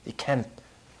 You can't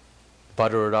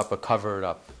butter it up or cover it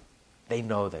up. They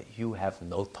know that you have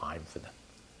no time for them.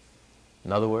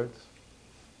 In other words,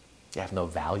 you have no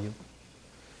value.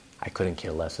 I couldn't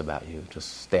care less about you.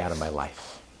 Just stay out of my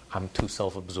life. I'm too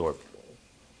self-absorbed.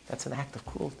 That's an act of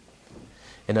cruelty.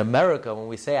 In America, when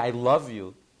we say, I love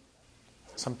you,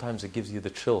 sometimes it gives you the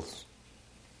chills.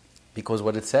 Because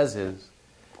what it says is,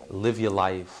 live your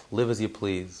life, live as you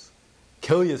please,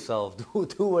 kill yourself,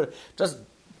 do it. Just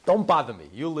don't bother me.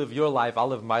 You live your life, I'll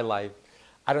live my life.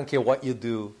 I don't care what you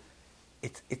do.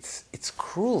 It's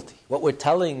cruelty. What we're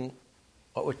telling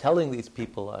these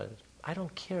people is, I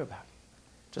don't care about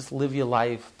it. Just live your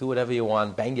life, do whatever you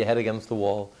want, bang your head against the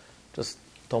wall. Just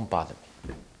don't bother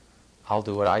me. I'll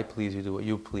do what I please, you do what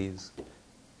you please.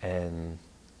 And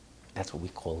that's what we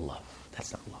call love.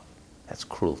 That's not love. That's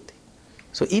cruelty.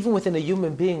 So even within a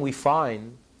human being, we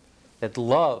find that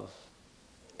love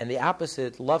and the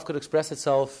opposite, love could express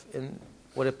itself in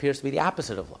what appears to be the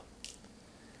opposite of love.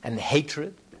 And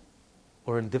hatred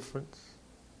or indifference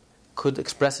could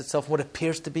express itself in what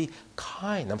appears to be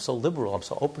kind. I'm so liberal, I'm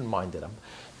so open-minded.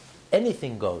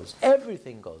 Anything goes,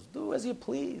 everything goes. Do as you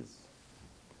please.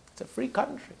 It's a free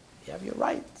country. You have your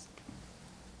rights.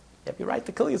 You have your right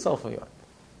to kill yourself if you want.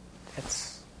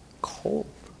 That's cold.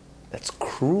 That's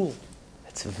cruel.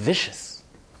 That's vicious.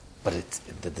 But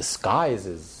the disguise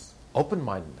is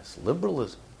open-mindedness,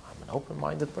 liberalism. I'm an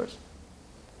open-minded person.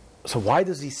 So why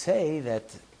does he say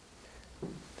that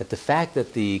the fact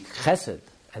that the chesed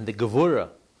and the gevura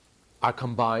are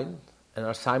combined and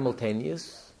are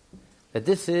simultaneous, that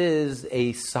this is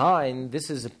a sign, this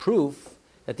is a proof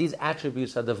that these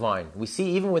attributes are divine. We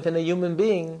see even within a human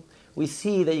being, we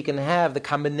see that you can have the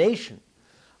combination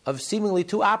of seemingly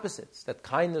two opposites, that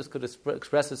kindness could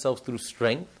express itself through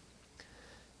strength,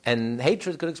 and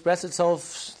hatred could express itself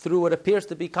through what appears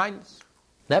to be kindness.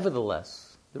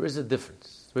 Nevertheless, there is a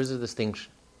difference, there is a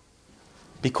distinction.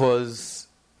 Because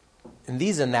in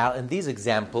these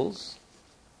examples,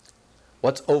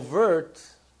 what's overt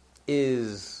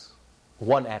is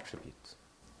one attribute.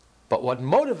 But what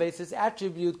motivates this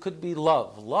attribute could be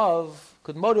love. Love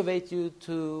could motivate you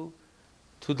to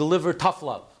deliver tough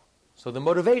love. So the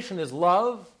motivation is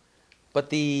love,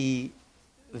 but the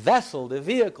vessel, the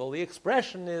vehicle, the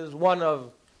expression is one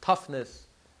of toughness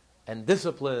and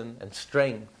discipline and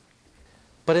strength.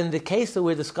 But in the case that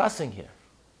we're discussing here,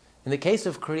 in the case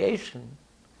of creation,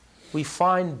 we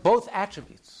find both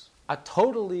attributes are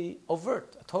totally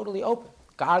overt, are totally open.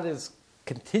 God is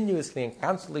continuously and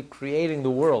constantly creating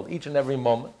the world, each and every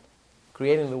moment,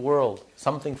 creating the world,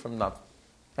 something from nothing.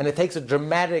 And it takes a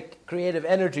dramatic creative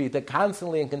energy to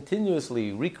constantly and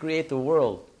continuously recreate the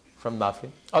world from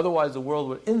nothing. Otherwise, the world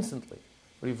would instantly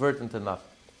revert into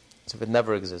nothing, as if it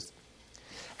never existed.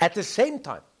 At the same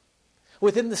time,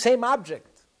 within the same object,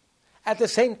 at the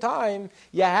same time,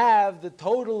 you have the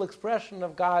total expression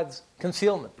of God's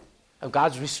concealment, of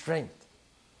God's restraint,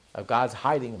 of God's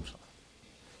hiding himself.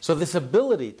 So this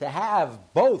ability to have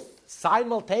both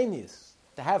simultaneous,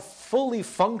 to have fully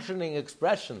functioning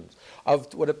expressions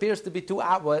of what appears to be two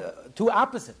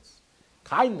opposites,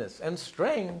 kindness, and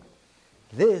strength,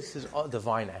 this is a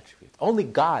divine attribute. Only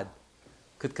God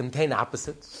could contain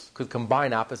opposites, could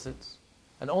combine opposites,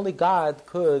 and only God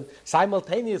could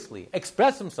simultaneously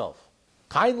express himself,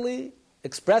 kindly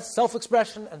express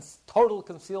self-expression and total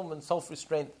concealment,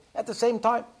 self-restraint at the same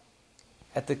time.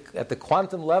 At the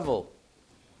quantum level,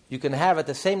 you can have at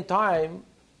the same time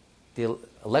the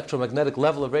electromagnetic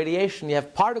level of radiation, you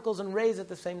have particles and rays at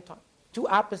the same time. Two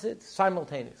opposites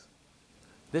simultaneously.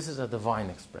 This is a divine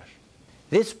expression.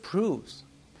 This proves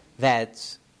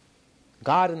that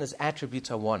God and his attributes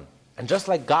are one. And just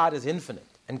like God is infinite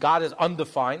and God is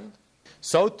undefined,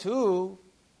 so too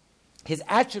his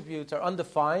attributes are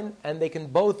undefined, and they can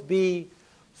both be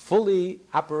fully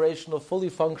operational, fully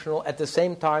functional at the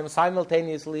same time,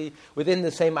 simultaneously, within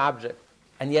the same object.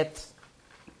 And yet,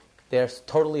 they're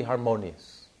totally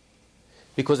harmonious.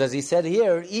 Because as he said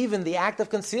here, even the act of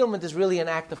concealment is really an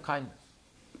act of kindness.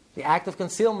 The act of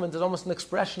concealment is almost an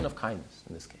expression of kindness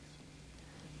in this case.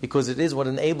 Because it is what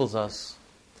enables us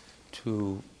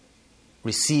to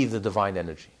receive the divine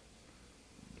energy,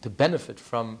 to benefit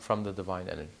from the divine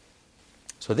energy.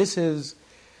 So this is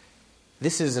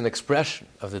an expression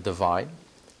of the divine.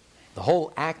 The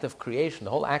whole act of creation,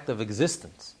 the whole act of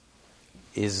existence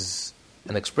is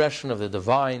an expression of the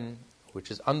divine, which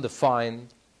is undefined,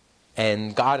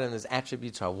 and God and his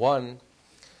attributes are one,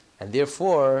 and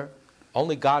therefore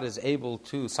only God is able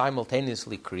to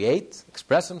simultaneously create,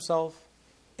 express himself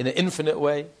in an infinite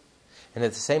way, and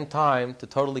at the same time to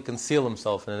totally conceal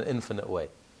himself in an infinite way.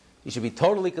 He should be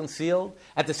totally concealed,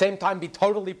 at the same time be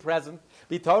totally present,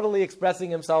 be totally expressing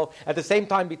himself, at the same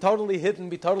time be totally hidden,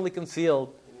 be totally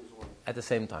concealed, at the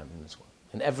same time in this world.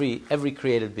 In every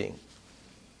created being,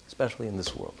 especially in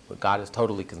this world, where God is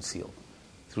totally concealed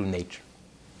through nature.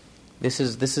 This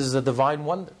is a divine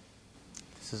wonder.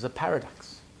 This is a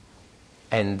paradox.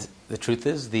 And the truth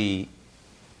is, the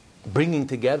bringing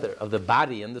together of the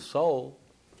body and the soul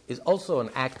is also an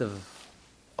act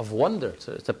of wonder.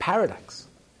 It's a paradox.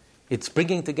 It's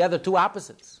bringing together two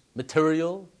opposites,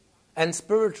 material and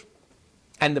spiritual.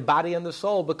 And the body and the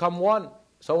soul become one.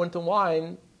 So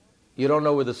intertwined, you don't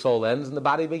know where the soul ends and the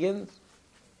body begins.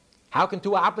 How can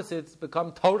two opposites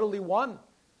become totally one?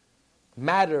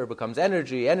 Matter becomes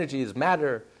energy, energy is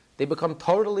matter. They become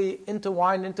totally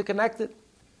intertwined, interconnected.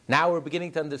 Now we're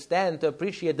beginning to understand, to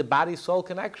appreciate the body-soul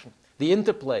connection, the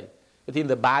interplay between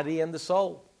the body and the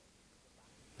soul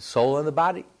and the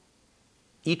body.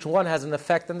 Each one has an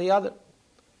effect on the other.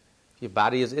 If your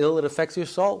body is ill, it affects your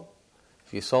soul.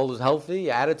 If your soul is healthy,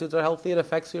 your attitudes are healthy, it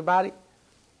affects your body.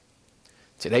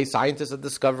 Today, scientists are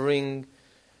discovering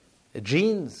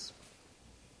genes,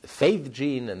 the faith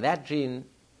gene and that gene,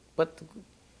 but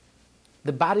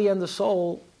the body and the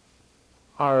soul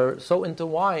are so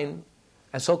intertwined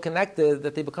and so connected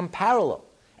that they become parallel.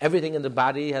 Everything in the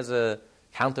body has a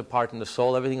counterpart in the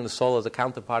soul. Everything in the soul has a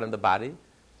counterpart in the body.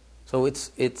 So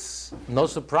it's no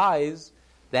surprise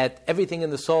that everything in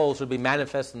the soul should be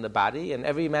manifest in the body, and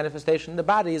every manifestation in the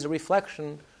body is a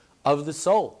reflection of the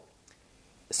soul.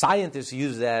 Scientists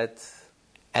use that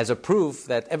as a proof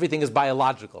that everything is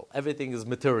biological, everything is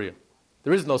material.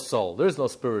 There is no soul, there is no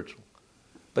spiritual.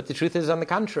 But the truth is on the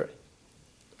contrary.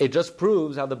 It just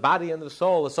proves how the body and the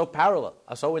soul are so parallel,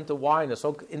 are so intertwined, are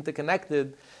so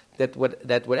interconnected, that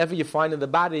whatever you find in the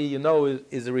body, you know,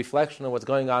 is a reflection of what's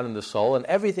going on in the soul. And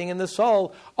everything in the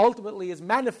soul ultimately is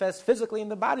manifest physically in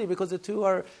the body because the two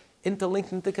are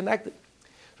interlinked, interconnected.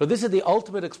 So this is the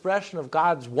ultimate expression of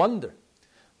God's wonder,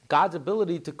 God's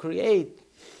ability to create,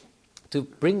 to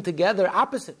bring together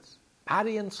opposites,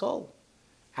 body and soul.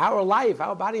 Our life,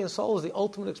 our body and soul is the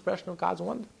ultimate expression of God's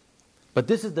wonder. But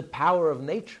this is the power of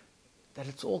nature, that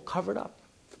it's all covered up.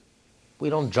 We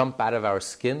don't jump out of our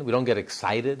skin. We don't get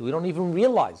excited. We don't even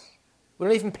realize. We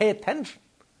don't even pay attention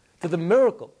to the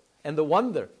miracle and the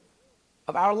wonder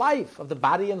of our life, of the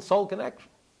body and soul connection.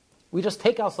 We just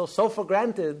take ourselves so for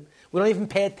granted, we don't even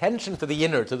pay attention to the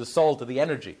inner, to the soul, to the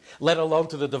energy, let alone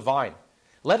to the divine.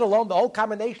 Let alone the whole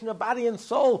combination of body and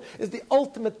soul is the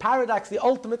ultimate paradox, the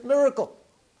ultimate miracle.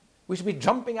 We should be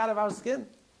jumping out of our skin.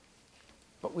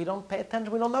 But we don't pay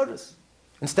attention, we don't notice.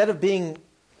 Instead of being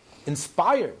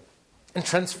inspired and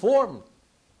transformed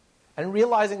and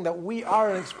realizing that we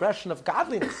are an expression of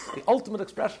godliness, the ultimate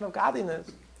expression of godliness,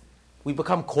 we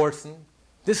become coarsened,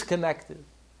 disconnected,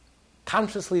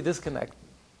 consciously disconnected.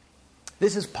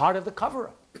 This is part of the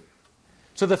cover-up.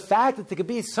 So the fact that there could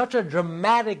be such a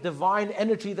dramatic divine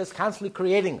energy that's constantly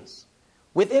creating us,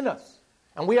 within us,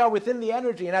 and we are within the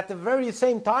energy, and at the very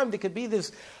same time there could be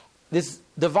this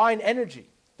divine energy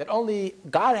that only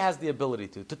God has the ability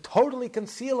to totally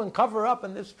conceal and cover up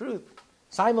in this truth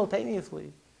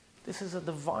simultaneously. This is a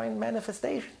divine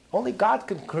manifestation. Only God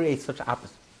can create such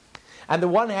opposites. On the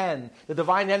one hand, the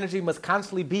divine energy must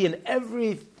constantly be in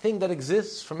everything that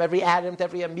exists, from every atom to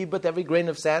every amoeba to every grain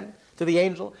of sand to the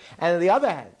angel. And on the other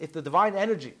hand, if the divine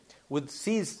energy would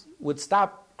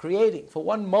stop creating for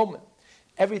one moment,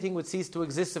 everything would cease to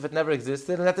exist if it never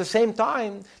existed. And at the same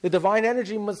time, the divine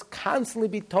energy must constantly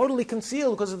be totally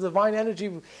concealed, because if the divine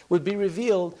energy would be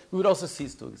revealed, we would also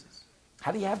cease to exist.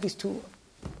 How do you have these two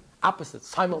opposites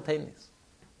simultaneous,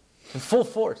 in full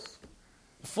force,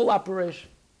 in full operation,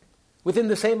 within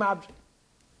the same object?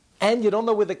 And you don't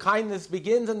know where the kindness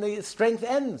begins and the strength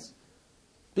ends,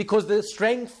 because the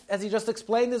strength, as he just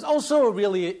explained, is also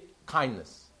really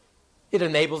kindness. It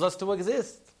enables us to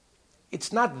exist.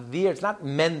 It's not there, it's not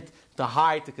meant to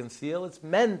hide, to conceal. It's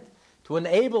meant to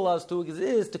enable us to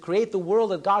exist, to create the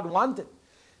world that God wanted,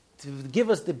 to give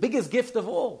us the biggest gift of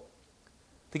all,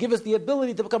 to give us the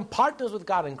ability to become partners with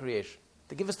God in creation,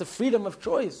 to give us the freedom of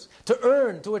choice, to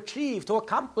earn, to achieve, to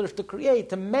accomplish, to create,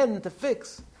 to mend, to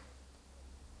fix.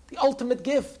 The ultimate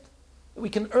gift that we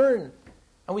can earn,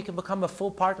 and we can become a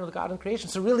full partner with God in creation.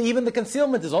 So really, even the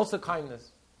concealment is also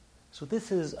kindness. So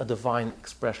this is a divine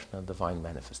expression, a divine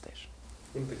manifestation.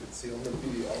 Wouldn't the concealment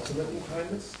be the ultimate in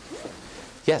kindness?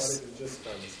 Yes. Not even just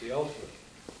kindness, the ultimate.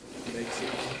 It makes it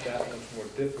that much more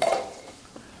difficult.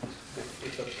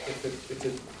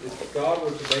 If God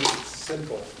were to make it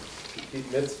simple, to keep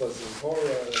mitzvahs and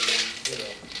Torah,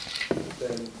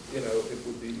 then there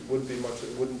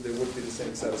wouldn't be the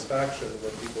same satisfaction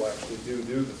when people actually do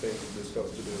the things that they're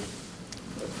supposed to do.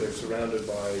 If they're surrounded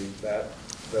by that,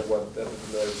 then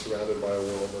they're surrounded by a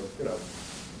world of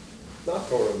not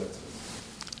Torah mitzvahs.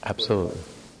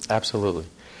 Absolutely.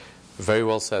 Very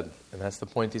well said. And that's the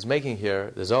point he's making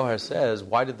here. The Zohar says,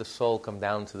 why did the soul come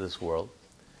down to this world?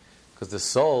 Because the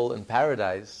soul in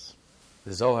paradise,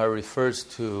 the Zohar refers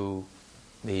to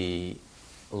the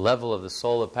level of the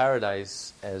soul of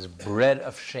paradise as bread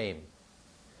of shame.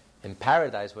 In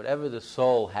paradise, whatever the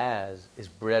soul has is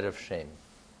bread of shame.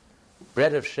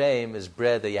 Bread of shame is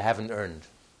bread that you haven't earned,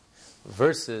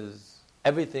 versus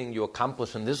everything you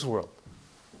accomplish in this world.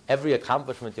 Every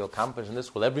accomplishment you accomplish in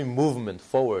this world, every movement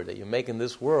forward that you make in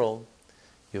this world,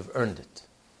 you've earned it.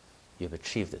 You've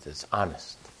achieved it. It's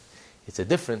honest. It's a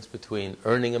difference between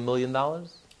earning $1 million and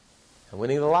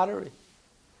winning the lottery.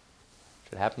 It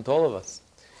should happen to all of us.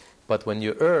 But when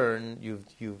you earn, you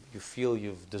feel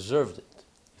you've deserved it.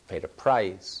 You paid a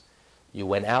price. You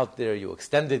went out there. You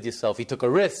extended yourself. You took a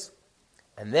risk.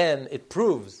 And then it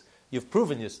proves you've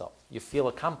proven yourself. You feel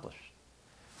accomplished.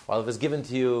 While if it's given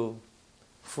to you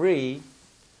free,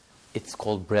 it's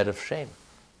called bread of shame.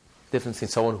 Difference between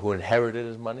someone who inherited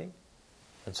his money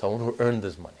and someone who earned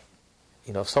his money.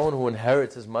 If someone who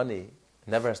inherits his money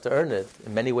never has to earn it,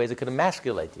 in many ways it could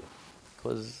emasculate you,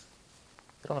 because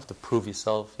you don't have to prove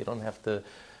yourself, you don't have to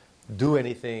do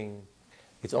anything.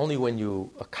 It's only when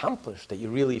you accomplish that you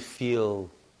really feel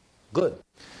good.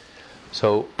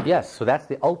 So yes, so that's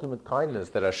the ultimate kindness,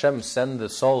 that Hashem send the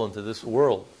soul into this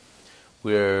world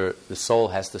where the soul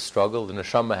has to struggle, the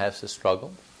neshama has to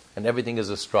struggle, and everything is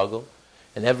a struggle,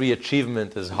 and every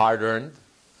achievement is hard-earned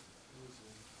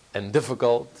and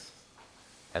difficult,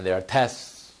 and there are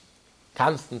tests,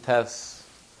 constant tests,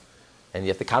 and you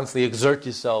have to constantly exert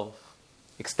yourself,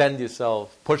 extend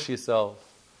yourself, push yourself,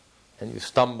 and you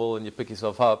stumble and you pick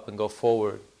yourself up and go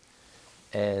forward.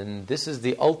 And this is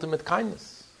the ultimate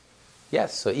kindness.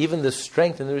 Yes, so even the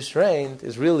strength and the restraint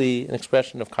is really an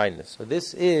expression of kindness. So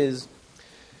this is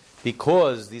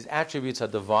because these attributes are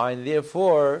divine,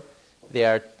 therefore they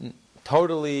are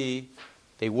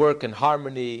they work in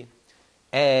harmony,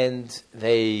 and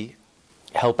they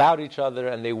help out each other,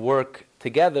 and they work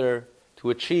together to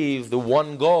achieve the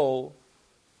one goal,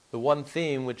 the one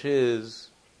theme, which is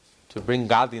to bring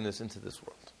godliness into this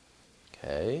world.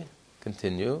 Okay,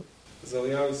 continue. As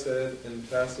Eliyahu said in the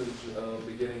passage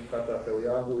beginning Patach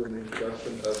Eliyahu in the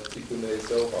introduction of Tikkunei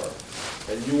Zohar,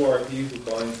 and you are he who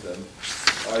binds them,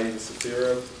 i.e. the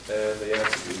Sephirot and the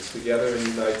attributes, together and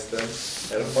unites them,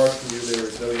 and apart from you there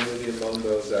is no unity among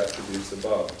those attributes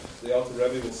above. The Alter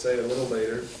Rebbe will say a little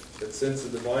later that since the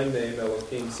divine name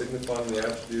Elohim, signifying the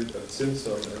attribute of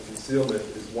Tzimtzum and concealment,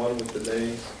 is one with the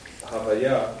name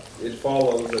Havaya, it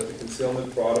follows that the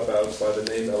concealment brought about by the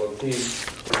name Elohim is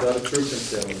not a true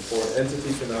concealment, for an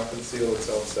entity cannot conceal its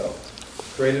own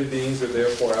self. Created beings are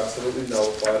therefore absolutely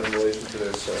nullified in relation to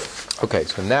their source. Okay,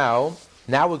 so now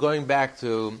we're going back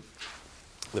to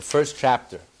the first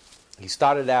chapter. He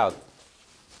started out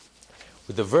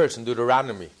with the verse in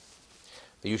Deuteronomy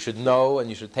that you should know and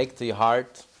you should take to your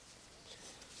heart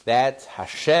that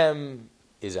Hashem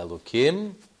is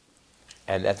Elohim,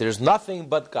 and that there's nothing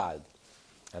but God.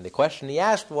 And the question he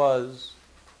asked was,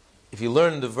 if you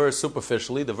learn the verse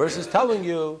superficially, the verse is telling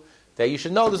you that you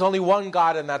should know there's only one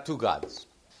God and not two gods.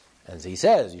 And he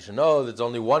says, you should know there's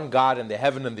only one God in the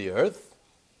heaven and the earth.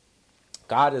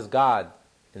 God is God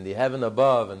in the heaven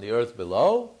above and the earth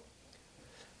below.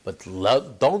 But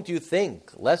don't you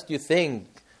think, lest you think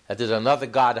that there's another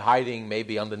God hiding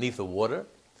maybe underneath the water.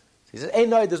 He says,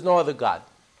 no, there's no other God.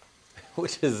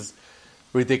 Which is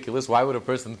ridiculous. Why would a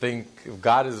person think, if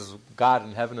God is God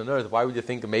in heaven and earth, why would you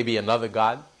think of maybe another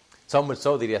God? So much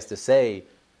so that he has to say,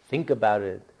 think about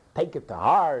it, take it to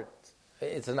heart.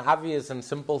 It's an obvious and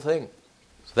simple thing.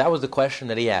 So that was the question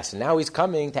that he asked. And now he's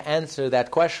coming to answer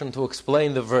that question, to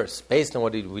explain the verse. Based on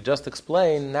what we just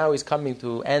explained, now he's coming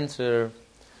to answer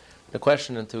the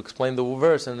question and to explain the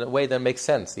verse in a way that makes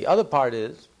sense. The other part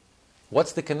is,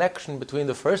 what's the connection between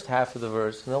the first half of the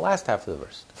verse and the last half of the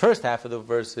verse? The first half of the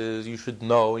verse is, you should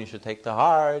know, you should take to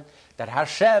heart, that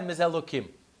Hashem is Elokim.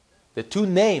 The two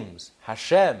names,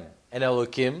 Hashem and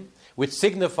Elokim, which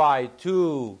signify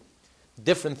two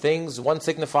different things. One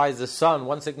signifies the sun,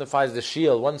 one signifies the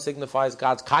shield, one signifies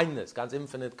God's kindness, God's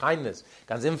infinite kindness,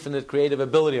 God's infinite creative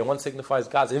ability, and one signifies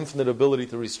God's infinite ability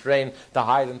to restrain, to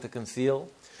hide, and to conceal.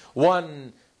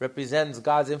 One represents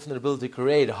God's infinite ability to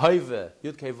create, Hoive,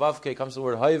 Yud-Kei Vav-Kei, comes the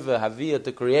word Hoive, Haviyah,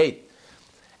 to create.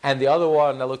 And the other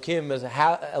one, Elokim,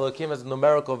 has a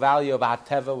numerical value of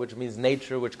Hateva, which means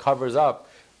nature, which covers up,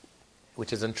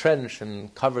 which is entrenched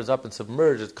and covers up and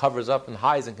submerged, it covers up and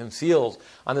hides and conceals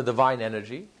under divine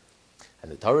energy.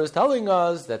 And the Torah is telling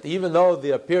us that even though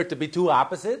they appear to be two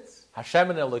opposites, Hashem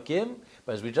and Elokim,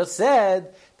 but as we just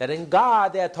said, that in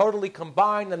God they are totally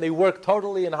combined and they work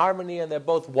totally in harmony and they're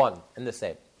both one and the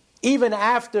same. Even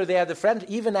after they are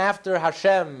even after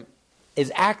Hashem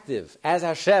is active as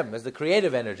Hashem, as the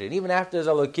creative energy, and even after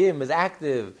Elokim is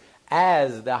active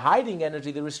as the hiding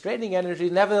energy, the restraining energy,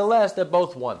 nevertheless they're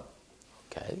both one.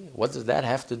 Okay, what does that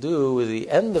have to do with the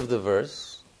end of the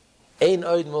verse? Ein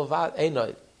oid milvad, ein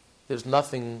oid. There's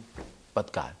nothing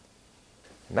but God.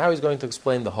 Now he's going to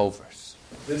explain the whole verse.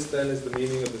 This then is the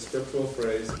meaning of the scriptural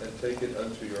phrase, and take it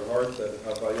unto your heart that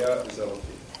Havaya is Elohim.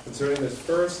 Concerning this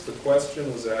first, the question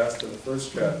was asked in the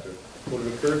first chapter, would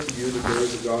it occur to you that there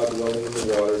is a God dwelling in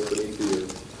the waters beneath the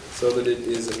earth, so that it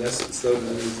is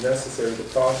necessary to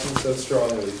caution so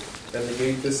strongly and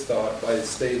negate this thought by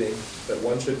stating that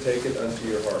one should take it unto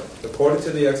your heart. According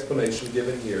to the explanation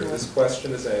given here, this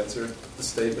question is answered with the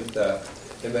statement that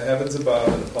in the heavens above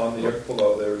and upon the earth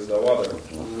below there is no other.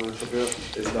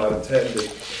 Is not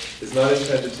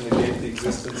intended to negate the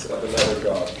existence of another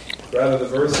God. Rather, the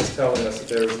verse is telling us that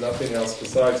there is nothing else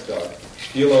besides God.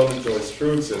 He alone enjoys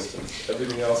true existence.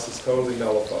 Everything else is totally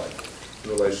nullified in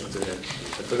relation to him.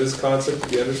 And for this concept to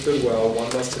be understood well,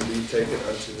 one must indeed take it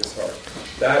unto his heart.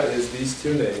 That is, these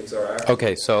two names are actually...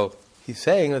 Okay, so he's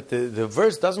saying that the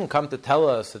verse doesn't come to tell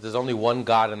us that there's only one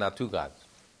God and not two gods.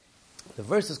 The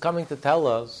verse is coming to tell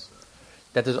us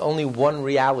that there's only one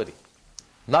reality.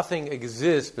 Nothing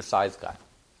exists besides God.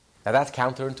 Now that's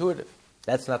counterintuitive.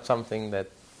 That's not something that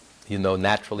you know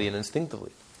naturally and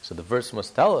instinctively. So the verse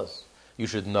must tell us, you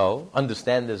should know,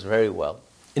 understand this very well,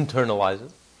 internalize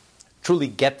it, truly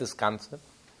get this concept,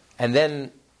 and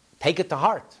then take it to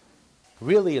heart.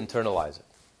 Really internalize it.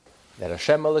 That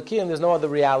Hashem Elokim, there's no other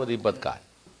reality but God.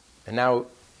 And now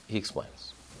he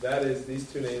explains. That is,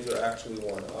 these two names are actually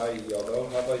one, i.e., although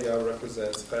Havaya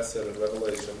represents Chesed and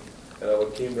revelation, and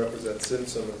Elokim represents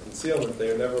Tzimtzum and concealment, they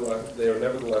are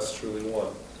nevertheless truly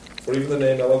one. For even the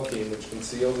name Elokim, which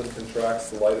conceals and contracts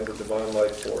the light of the divine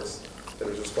life force that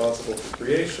is responsible for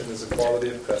creation, is a quality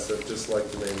of Chesed, just like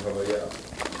the name Havaya.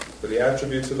 For the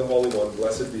attributes of the Holy One,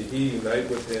 blessed be He, unite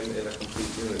with Him in a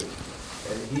complete unity.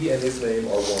 And He and His name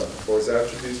are one, for His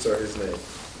attributes are His name,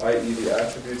 i.e., the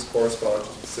attributes correspond to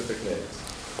specific names.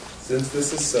 Since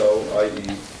this is so,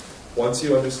 i.e., once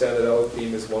you understand that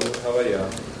Elohim is one with Havaya,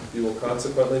 you will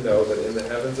consequently know that in the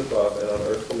heavens above and on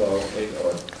earth below, Ein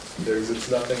Od, there exists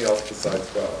nothing else besides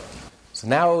God. So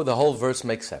now the whole verse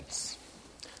makes sense.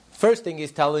 First thing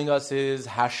he's telling us is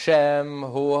Hashem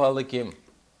Hu Elokim.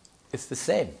 It's the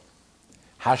same.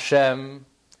 Hashem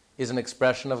is an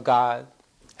expression of God,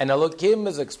 and Elokim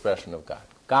is an expression of God.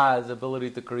 God's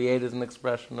ability to create is an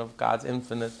expression of God's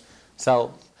infinite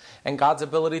self. And God's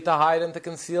ability to hide and to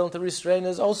conceal and to restrain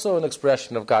is also an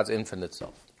expression of God's infinite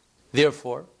self.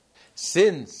 Therefore,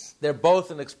 since they're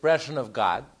both an expression of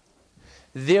God,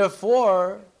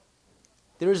 therefore,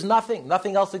 there is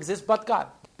nothing else exists but God.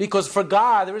 Because for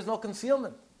God, there is no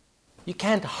concealment. You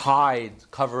can't hide,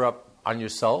 cover up on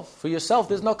yourself. For yourself,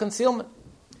 there's no concealment.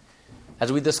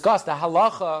 As we discussed, the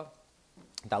halacha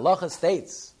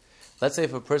states, let's say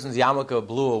if a person's yarmulke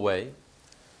blew away,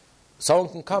 someone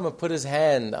can come and put his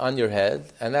hand on your head,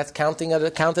 and that's counted as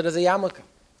a yarmulke.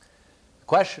 The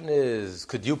question is,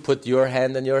 could you put your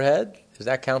hand on your head? Is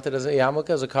that counted as a yarmulke,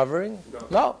 as a covering?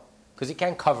 No, because you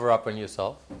can't cover up on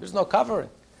yourself. There's no covering.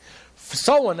 If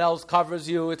someone else covers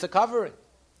you, it's a covering.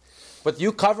 But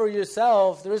you cover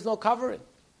yourself, there is no covering.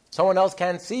 Someone else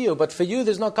can't see you, but for you,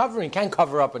 there's no covering. You can't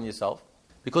cover up on yourself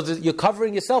because you're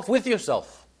covering yourself with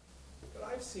yourself. But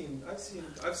I've seen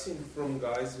from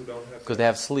guys who don't have. Because they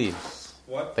have sleeves.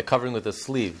 What? They're covering with the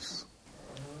sleeves.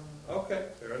 Okay,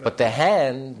 fair enough. But the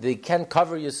hand, they can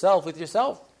cover yourself with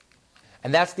yourself.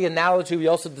 And that's the analogy we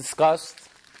also discussed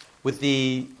with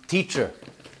the teacher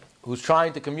who's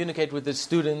trying to communicate with his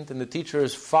student, and the teacher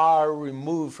is far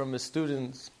removed from his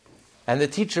students. And the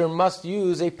teacher must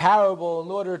use a parable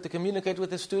in order to communicate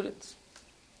with his students.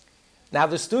 Now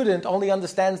the student only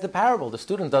understands the parable. The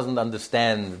student doesn't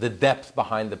understand the depth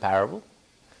behind the parable.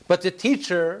 But the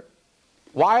teacher,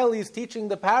 while he's teaching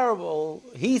the parable,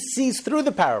 he sees through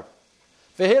the parable.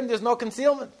 For him, there's no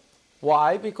concealment.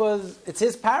 Why? Because it's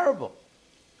his parable.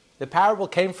 The parable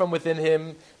came from within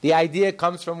him. The idea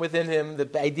comes from within him.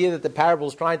 The idea that the parable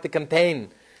is trying to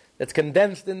contain, that's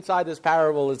condensed inside this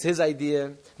parable, is his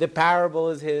idea. The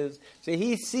parable is his. So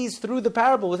he sees through the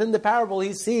parable. Within the parable,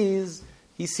 he sees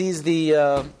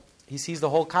the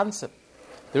whole concept.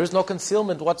 There is no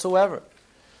concealment whatsoever.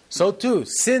 So too,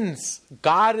 since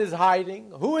God is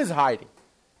hiding, who is hiding?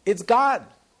 It's God.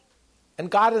 And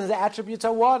God and his attributes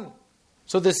are one.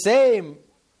 So the same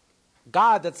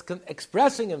God that's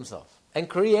expressing himself and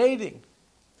creating,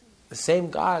 the same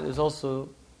God is also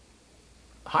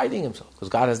hiding himself. Because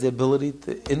God has the ability,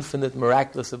 the infinite,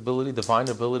 miraculous ability, divine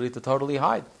ability to totally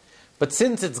hide. But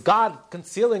since it's God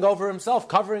concealing over himself,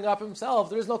 covering up himself,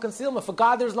 there is no concealment. For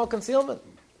God, there is no concealment.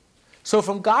 So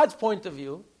from God's point of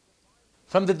view,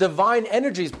 from the divine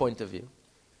energy's point of view,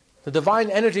 the divine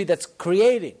energy that's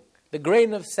creating, the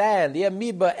grain of sand, the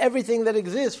amoeba, everything that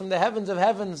exists from the heavens of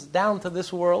heavens down to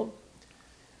this world,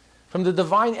 from the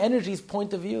divine energy's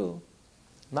point of view,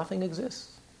 nothing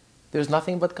exists. There's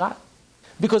nothing but God.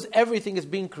 Because everything is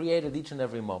being created each and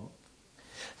every moment.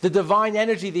 The divine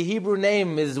energy, the Hebrew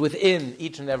name, is within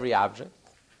each and every object,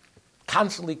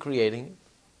 constantly creating it.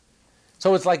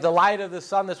 So it's like the light of the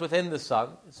sun that's within the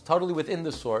sun. It's totally within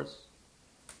the source.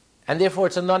 And therefore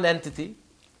it's a non-entity.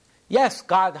 Yes,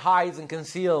 God hides and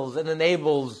conceals and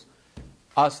enables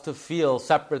us to feel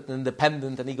separate and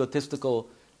independent and egotistical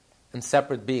and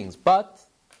separate beings. But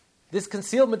this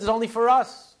concealment is only for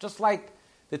us. Just like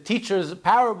the teacher's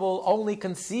parable only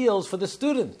conceals for the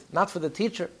student, not for the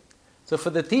teacher. So for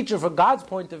the teacher, from God's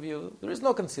point of view, there is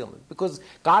no concealment. Because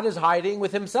God is hiding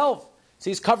with himself. So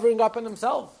he's covering up in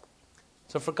himself.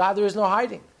 So for God, there is no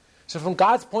hiding. So from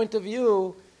God's point of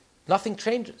view, nothing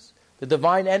changes. The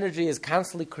divine energy is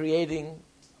constantly creating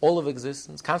all of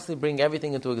existence, constantly bringing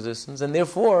everything into existence, and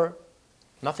therefore,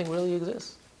 nothing really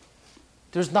exists.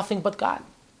 There's nothing but God.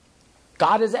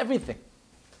 God is everything.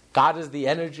 God is the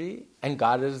energy, and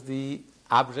God is the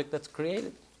object that's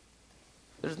created.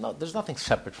 There's nothing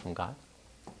separate from God.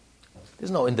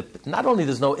 Not only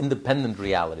there's no independent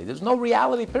reality, there's no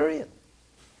reality, period.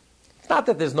 It's not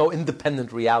that there's no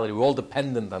independent reality. We're all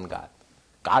dependent on God.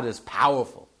 God is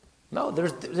powerful. No,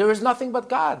 there is nothing but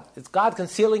God. It's God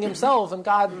concealing himself, and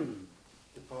God...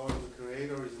 The power of the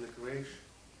Creator is in the creation.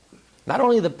 Not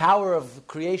only the power of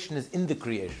creation is in the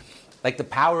creation, like the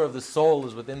power of the soul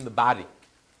is within the body,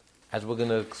 as we're going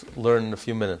to learn in a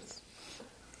few minutes.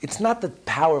 It's not that the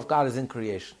power of God is in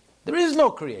creation. There is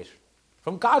no creation.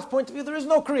 From God's point of view, there is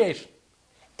no creation.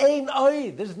 Ein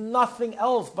oi, there's nothing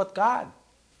else but God.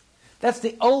 That's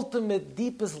the ultimate,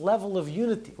 deepest level of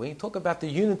unity. When you talk about the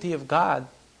unity of God,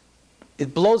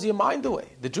 it blows your mind away.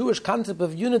 The Jewish concept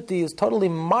of unity is totally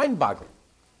mind-boggling.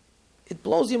 It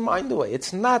blows your mind away.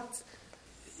 It's not,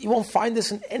 you won't find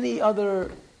this in any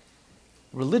other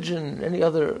religion, any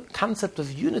other concept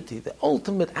of unity. The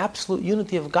ultimate, absolute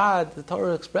unity of God, the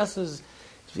Torah expresses,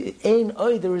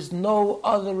 there is no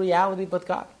other reality but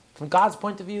God. From God's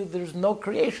point of view, there's no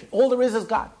creation. All there is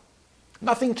God.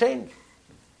 Nothing changed.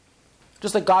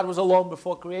 Just like God was alone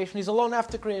before creation, he's alone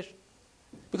after creation.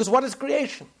 Because what is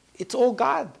creation? It's all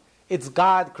God. It's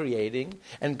God creating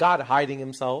and God hiding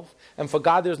himself. And for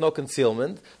God, there's no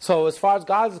concealment. So as far as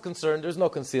God is concerned, there's no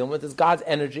concealment. It's God's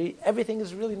energy. Everything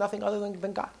is really nothing other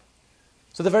than God.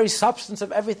 So the very substance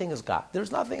of everything is God.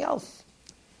 There's nothing else.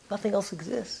 Nothing else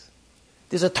exists.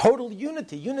 There's a total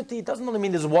unity. Unity doesn't only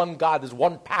mean there's one God, there's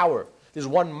one power, there's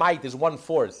one might, there's one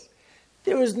force.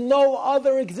 There is no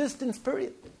other existence,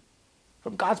 period.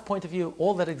 From God's point of view,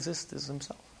 all that exists is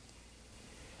himself.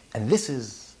 And this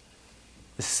is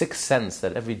the sixth sense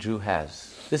that every Jew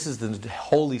has. This is the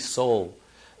holy soul,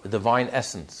 the divine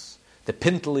essence, the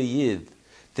Pintele Yid,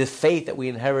 the faith that we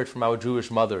inherit from our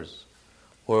Jewish mothers,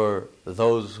 or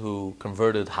those who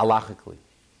converted halachically.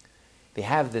 They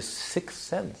have this sixth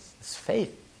sense, this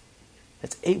faith,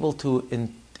 that's able to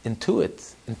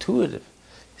intuitive,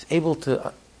 is able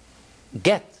to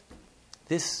get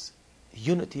this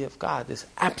unity of God, this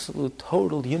absolute,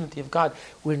 total unity of God,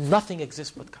 where nothing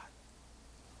exists but God.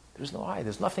 There's no I,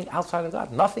 there's nothing outside of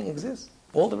God. Nothing exists.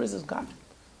 All there is God.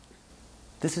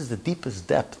 This is the deepest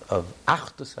depth of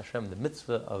Achdus Hashem, the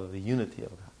mitzvah of the unity of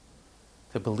God.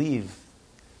 To believe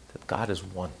that God is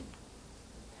one.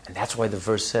 And that's why the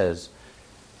verse says,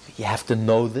 you have to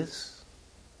know this.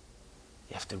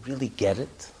 You have to really get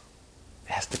it.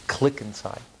 It has to click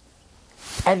inside.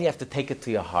 And you have to take it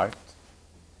to your heart.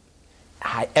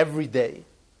 Every day.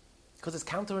 Because it's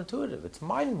counterintuitive. It's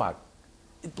mind-boggling.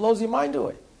 It blows your mind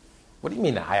away. What do you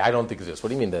mean, I don't exist? What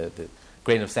do you mean the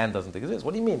grain of sand doesn't exist?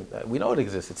 What do you mean? We know it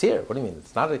exists. It's here. What do you mean?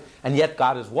 It's not. And yet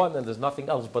God is one and there's nothing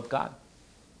else but God.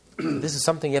 This is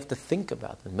something you have to think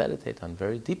about and meditate on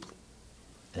very deeply.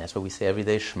 And that's why we say every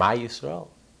day, Shema Yisrael,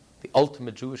 the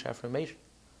ultimate Jewish affirmation,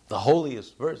 the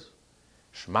holiest verse.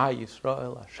 Shema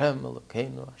Yisrael, Hashem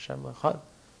Elokeinu, Hashem Echad.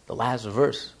 The last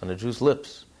verse on a Jew's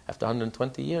lips after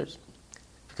 120 years.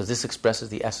 Because this expresses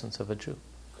the essence of a Jew.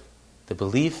 The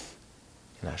belief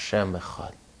in Hashem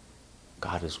Echad.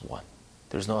 God is one.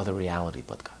 There's no other reality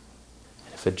but God.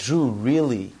 And if a Jew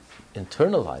really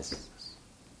internalizes this,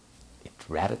 it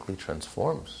radically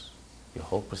transforms your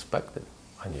whole perspective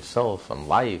on yourself, on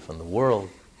life, on the world.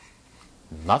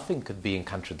 Nothing could be in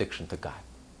contradiction to God.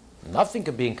 Nothing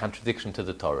could be in contradiction to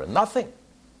the Torah. Nothing.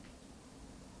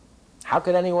 How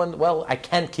could anyone, well, I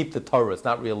can't keep the Torah. It's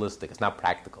not realistic. It's not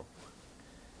practical.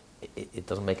 It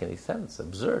doesn't make any sense. It's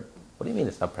absurd. What do you mean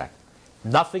it's not practical?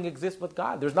 Nothing exists but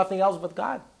God. There's nothing else but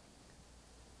God.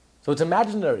 So it's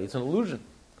imaginary. It's an illusion.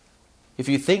 If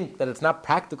you think that it's not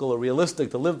practical or realistic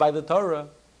to live by the Torah,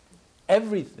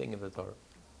 everything in the Torah,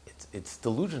 it's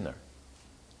delusionary.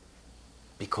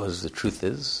 Because the truth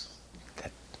is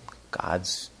that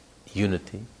God's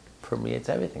unity permeates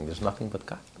everything. There's nothing but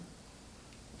God.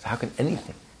 So how can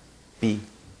anything be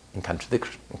in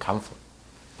contradiction, in conflict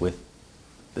with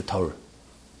the Torah,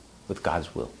 with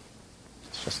God's will?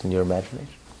 It's just in your imagination.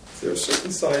 There are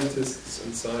certain scientists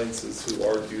and sciences who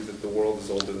argue that the world is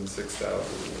older than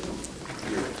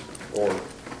 6,000 years, or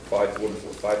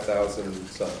 5,000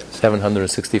 something.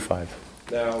 765.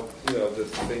 Now, the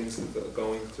things that are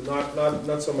going to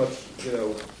not so much,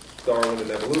 Darwin and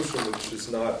evolution, which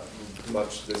is not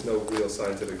much. There's no real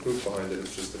scientific proof behind it.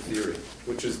 It's just a theory,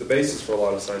 which is the basis for a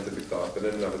lot of scientific thought, but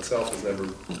in and of itself has never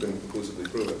been conclusively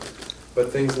proven.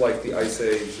 But things like the Ice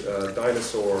Age,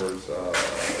 dinosaurs,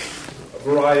 a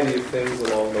variety of things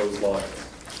along those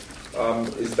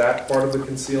lines. Is that part of the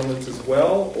concealment as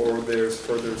well, or there's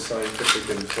further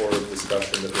scientific and Torah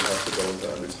discussion that we have to go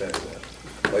into understanding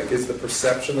that? Like, is the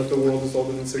perception that the world is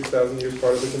older than 6,000 years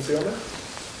part of the concealment?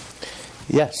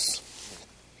 Yes.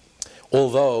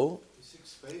 Although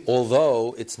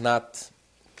it's not,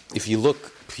 if you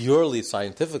look purely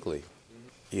scientifically,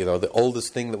 the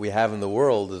oldest thing that we have in the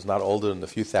world is not older than a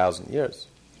few thousand years.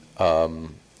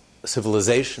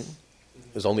 Civilization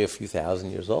is only a few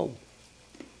thousand years old.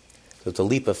 So it's a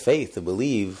leap of faith to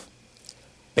believe,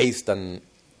 based on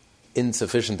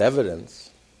insufficient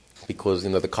evidence, because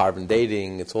the carbon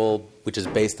dating, it's all which is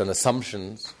based on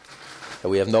assumptions, and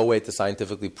we have no way to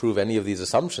scientifically prove any of these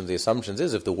assumptions. The assumptions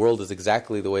is if the world is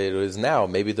exactly the way it is now,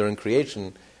 maybe during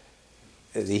creation,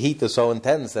 the heat is so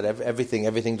intense that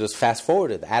everything just fast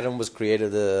forwarded. Adam was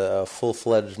created a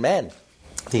full-fledged man.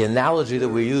 The analogy that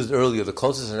we used earlier, the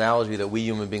closest analogy that we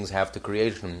human beings have to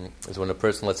creation is when a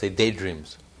person, let's say,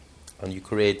 daydreams. And you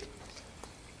create,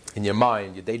 in your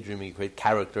mind, you're daydreaming, you create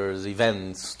characters,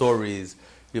 events, stories.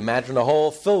 You imagine a whole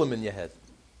film in your head.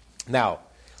 Now,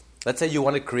 let's say you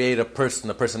want to create a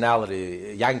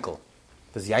personality, Yankel.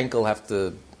 Does Yankel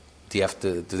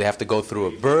do they have to go through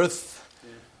a birth?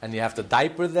 And you have to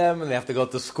diaper them, and they have to go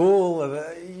to school.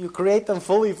 And you create them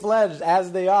fully fledged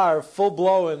as they are, full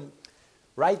blown,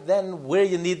 right then where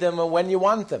you need them and when you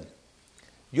want them.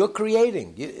 You're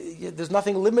creating. There's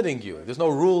nothing limiting you. There's no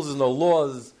rules, there's no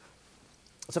laws.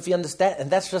 So if you understand, and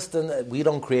that's just, we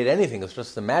don't create anything, it's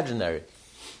just imaginary.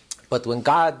 But when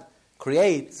God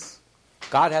creates,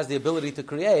 God has the ability to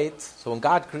create. So when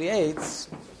God creates,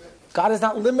 God is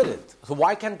not limited. So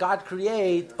why can't God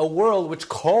create a world which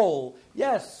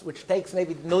which takes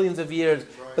maybe millions of years,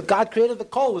 but God created the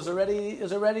coal, is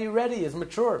already ready, is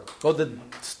mature. Or the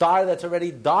star that's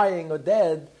already dying or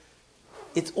dead,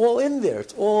 it's all in there.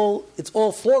 It's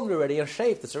all formed already and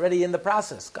shaped. It's already in the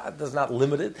process. God does not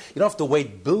limit it. You don't have to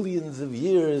wait billions of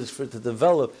years for it to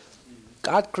develop.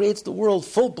 God creates the world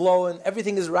full-blown.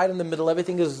 Everything is right in the middle.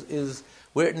 Everything is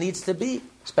where it needs to be.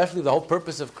 Especially the whole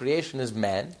purpose of creation is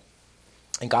man.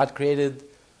 And God created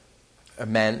a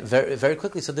man very, very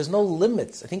quickly. So there's no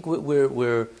limits. I think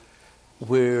we're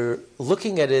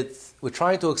looking at it, we're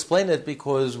trying to explain it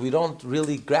because we don't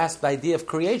really grasp the idea of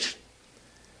creation.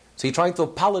 So you're trying to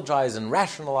apologize and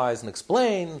rationalize and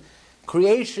explain.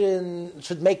 Creation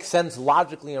should make sense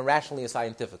logically and rationally and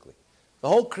scientifically. The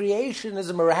whole creation is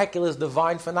a miraculous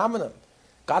divine phenomenon.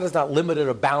 God is not limited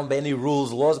or bound by any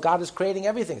rules, laws. God is creating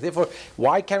everything. Therefore,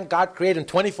 why can't God create in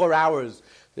 24 hours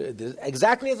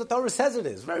exactly as the Torah says it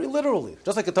is, very literally.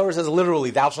 Just like the Torah says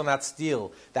literally, thou shalt not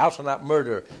steal, thou shalt not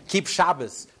murder, keep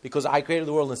Shabbos, because I created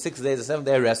the world in 6 days, the 7th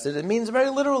day I rested. It means very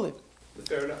literally.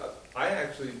 Fair enough. I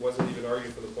actually wasn't even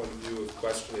arguing from the point of view of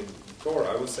questioning the Torah.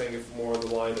 I was saying it more on the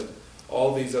line of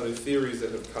all these other theories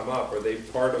that have come up. Are they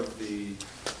part of the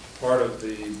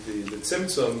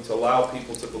tzimtzum to allow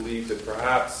people to believe that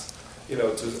perhaps,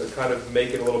 to kind of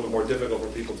make it a little bit more difficult for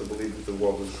people to believe that the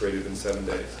world was created in 7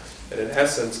 days. And in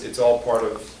essence, it's all part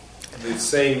of the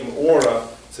same aura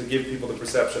to give people the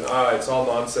perception, it's all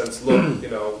nonsense, look,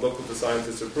 look what the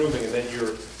scientists are proving, and then your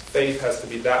faith has to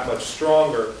be that much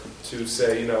stronger to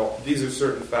say, these are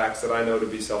certain facts that I know to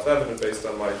be self-evident based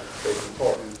on my faith in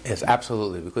Torah. Yes,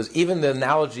 absolutely. Because even the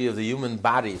analogy of the human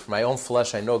body, from my own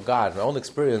flesh, I know God. From my own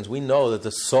experience, we know that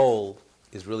the soul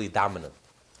is really dominant.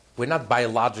 We're not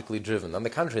biologically driven. On the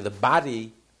contrary, the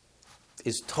body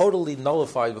is totally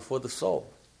nullified before the soul.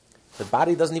 The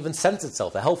body doesn't even sense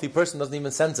itself. A healthy person doesn't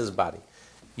even sense his body.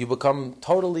 You become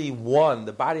totally one.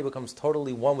 The body becomes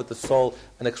totally one with the soul,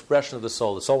 an expression of the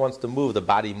soul. The soul wants to move, the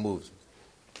body moves.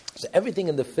 So everything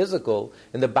in the physical,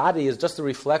 in the body, is just a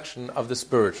reflection of the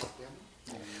spiritual.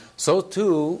 So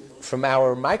too, from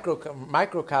our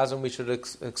microcosm, we should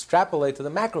extrapolate to the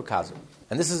macrocosm.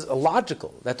 And this is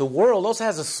illogical, that the world also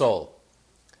has a soul,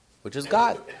 which is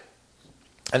God.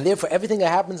 And therefore, everything that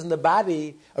happens in the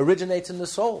body originates in the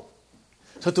soul.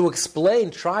 So to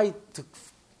try to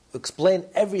explain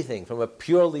everything from a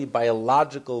purely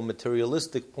biological,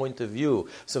 materialistic point of view,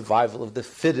 survival of the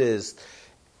fittest,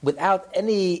 without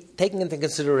any taking into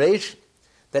consideration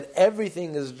that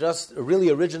everything is just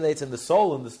really originates in the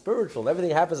soul and the spiritual, and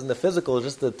everything happens in the physical is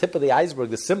just the tip of the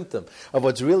iceberg, the symptom of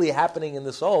what's really happening in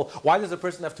the soul. Why does a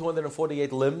person have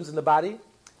 248 limbs in the body?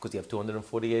 Because you have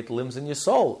 248 limbs in your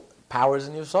soul. Powers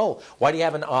in your soul. Why do you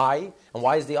have an eye? And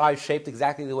why is the eye shaped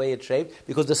exactly the way it's shaped?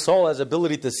 Because the soul has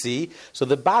ability to see, so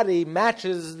the body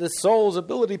matches the soul's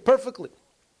ability perfectly.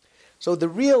 So the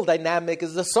real dynamic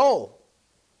is the soul.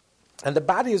 And the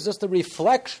body is just a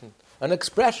reflection, an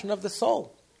expression of the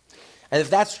soul. And if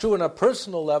that's true on a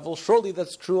personal level, surely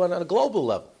that's true on a global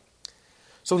level.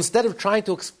 So instead of trying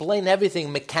to explain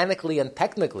everything mechanically and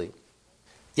technically,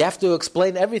 you have to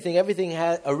explain everything. Everything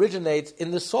originates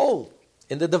in the soul,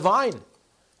 in the divine.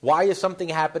 Why is something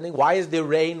happening? Why is there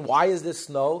rain? Why is there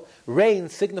snow? Rain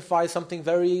signifies something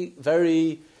very,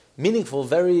 very meaningful,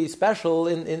 very special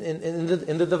in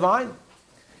the divine.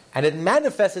 And it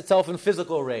manifests itself in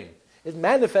physical rain. It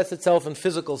manifests itself in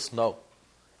physical snow.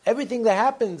 Everything that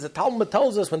happens, the Talmud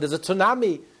tells us, when there's a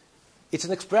tsunami, it's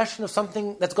an expression of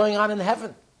something that's going on in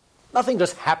heaven. Nothing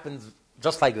just happens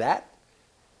just like that.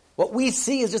 What we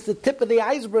see is just the tip of the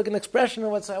iceberg, an expression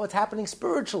of what's happening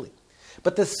spiritually.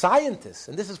 But the scientists,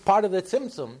 and this is part of the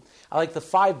tzimtzum, are like the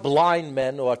 5 blind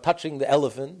men who are touching the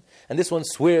elephant, and this one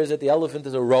swears that the elephant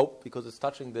is a rope because it's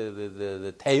touching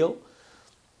the tail.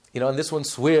 And this one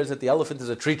swears that the elephant is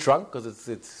a tree trunk because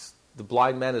it's the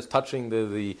blind man is touching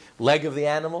the leg of the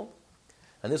animal,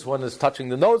 and this one is touching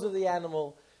the nose of the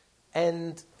animal,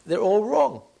 and they're all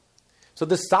wrong. So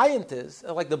the scientists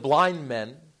are like the blind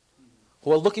men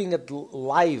who are looking at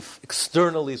life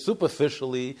externally,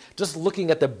 superficially, just looking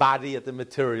at the body, at the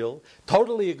material,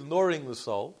 totally ignoring the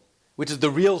soul, which is the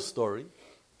real story,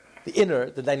 the inner,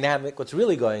 the dynamic, what's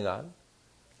really going on.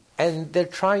 And they're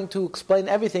trying to explain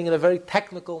everything in a very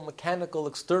technical, mechanical,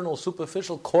 external,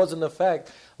 superficial, cause and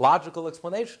effect, logical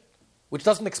explanation, which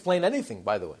doesn't explain anything,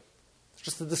 by the way. It's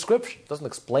just a description. It doesn't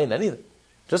explain anything.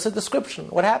 Just a description,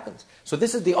 what happens. So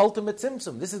this is the ultimate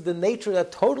tzimtzum. This is the nature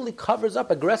that totally covers up,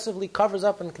 aggressively covers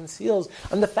up and conceals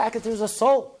on the fact that there's a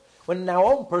soul. When in our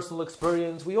own personal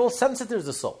experience, we all sense that there's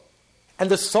a soul.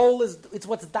 And the soul it's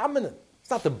what's dominant.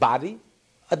 It's not the body.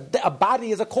 A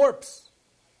body is a corpse.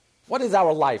 What is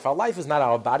our life? Our life is not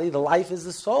our body. The life is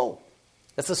the soul.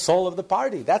 That's the soul of the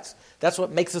party. That's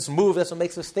what makes us move. That's what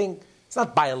makes us think. It's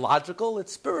not biological.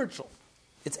 It's spiritual.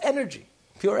 It's energy,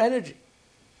 pure energy.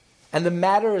 And the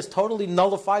matter is totally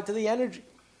nullified to the energy.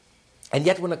 And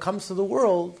yet when it comes to the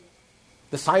world,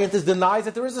 the scientist denies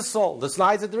that there is a soul,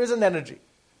 denies that there is an energy,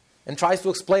 and tries to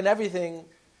explain everything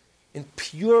in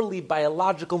purely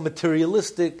biological,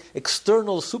 materialistic,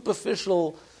 external,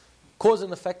 superficial cause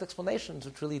and effect explanations,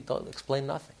 which really don't explain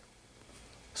nothing.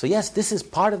 So yes, this is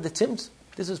part of the tzimtzum.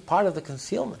 This is part of the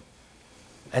concealment.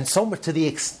 And so much to the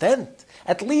extent,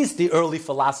 at least the early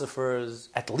philosophers,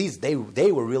 at least they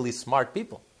were really smart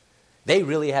people. They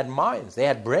really had minds. They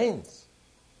had brains.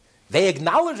 They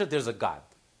acknowledge that there's a God.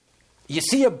 You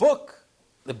see a book.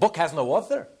 The book has no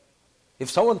author. If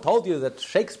someone told you that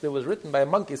Shakespeare was written by a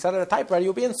monkey sat at a typewriter,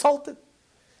 you'd be insulted.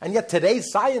 And yet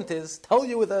today's scientists tell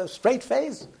you with a straight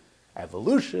face,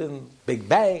 evolution, Big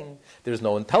Bang, there's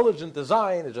no intelligent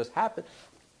design, it just happened.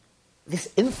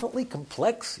 This infinitely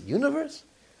complex universe,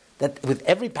 that with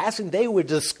every passing day we're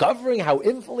discovering how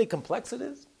infinitely complex it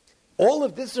is. All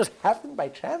of this just happened by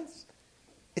chance.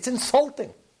 It's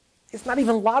insulting. It's not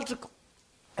even logical.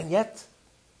 And yet,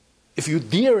 if you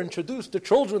dare introduce to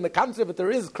children the concept that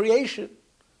there is creation,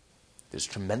 there's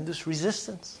tremendous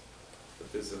resistance.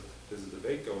 But there's a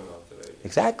debate going on today.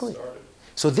 Exactly.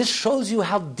 So this shows you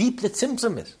how deep the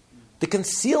tzimtzum is. The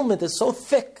concealment is so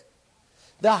thick.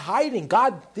 The hiding,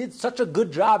 God did such a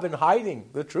good job in hiding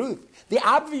the truth, the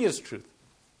obvious truth.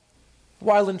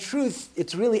 While in truth,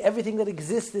 it's really everything that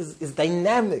exists is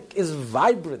dynamic, is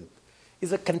vibrant,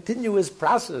 is a continuous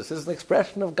process, is an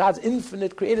expression of God's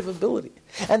infinite creative ability.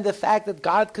 And the fact that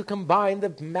God could combine the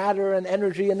matter and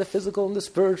energy and the physical and the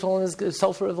spiritual and his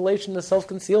self-revelation and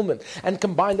self-concealment and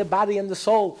combine the body and the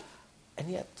soul.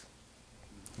 And yet,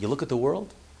 you look at the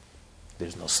world,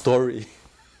 there's no story.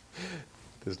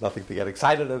 There's nothing to get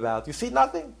excited about. You see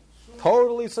nothing.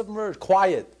 Totally submerged,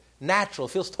 quiet, natural,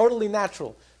 feels totally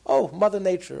natural. Oh, Mother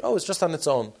Nature. Oh, it's just on its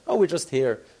own. Oh, we're just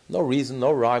here. No reason,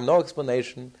 no rhyme, no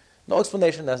explanation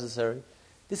necessary.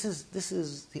 This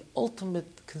is the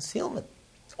ultimate concealment.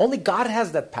 Only God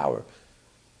has that power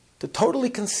to totally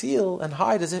conceal and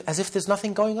hide as if there's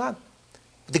nothing going on.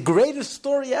 The greatest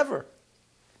story ever.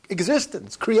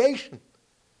 Existence, creation.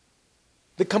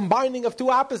 The combining of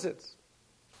two opposites.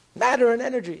 Matter and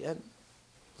energy. And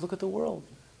look at the world.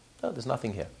 No, there's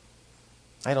nothing here.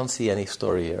 I don't see any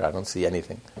story here. I don't see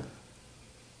anything.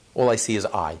 All I see is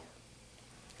I.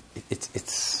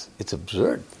 It's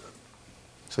absurd.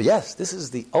 So yes, this is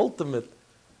the ultimate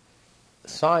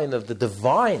sign of the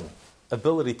divine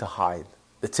ability to hide,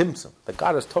 the tzimtzum, that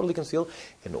God is totally concealed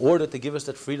in order to give us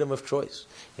that freedom of choice,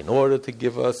 in order to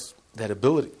give us that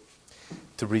ability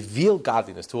to reveal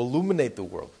godliness, to illuminate the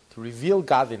world, to reveal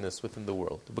godliness within the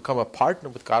world, to become a partner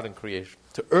with God in creation,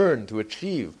 to earn, to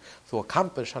achieve, to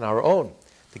accomplish on our own,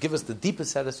 to give us the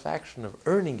deepest satisfaction of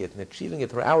earning it and achieving it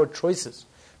through our choices,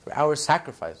 through our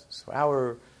sacrifices, through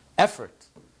our effort.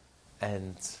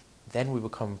 And then we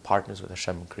become partners with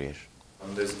Hashem in creation.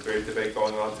 There's a great debate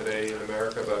going on today in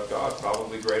America about God,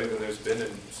 probably greater than there's been in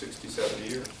 60, 70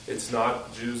 years. It's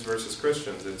not Jews versus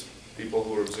Christians. It's people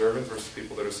who are observant versus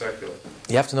people that are secular.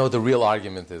 You have to know what the real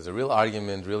argument is. The real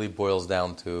argument really boils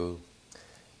down to,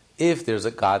 if there's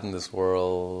a God in this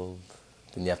world,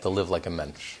 then you have to live like a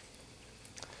mensch.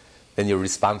 Then you're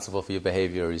responsible for your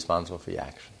behavior, you're responsible for your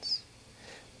actions.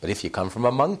 But if you come from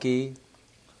a monkey,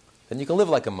 then you can live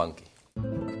like a monkey.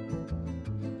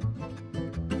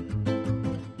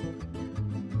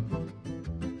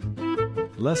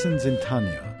 Lessons in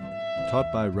Tanya, taught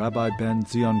by Rabbi Ben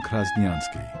Zion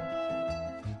Krasniansky.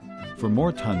 For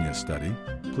more Tanya study,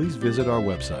 please visit our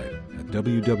website at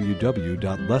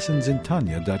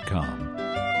www.lessonsintanya.com.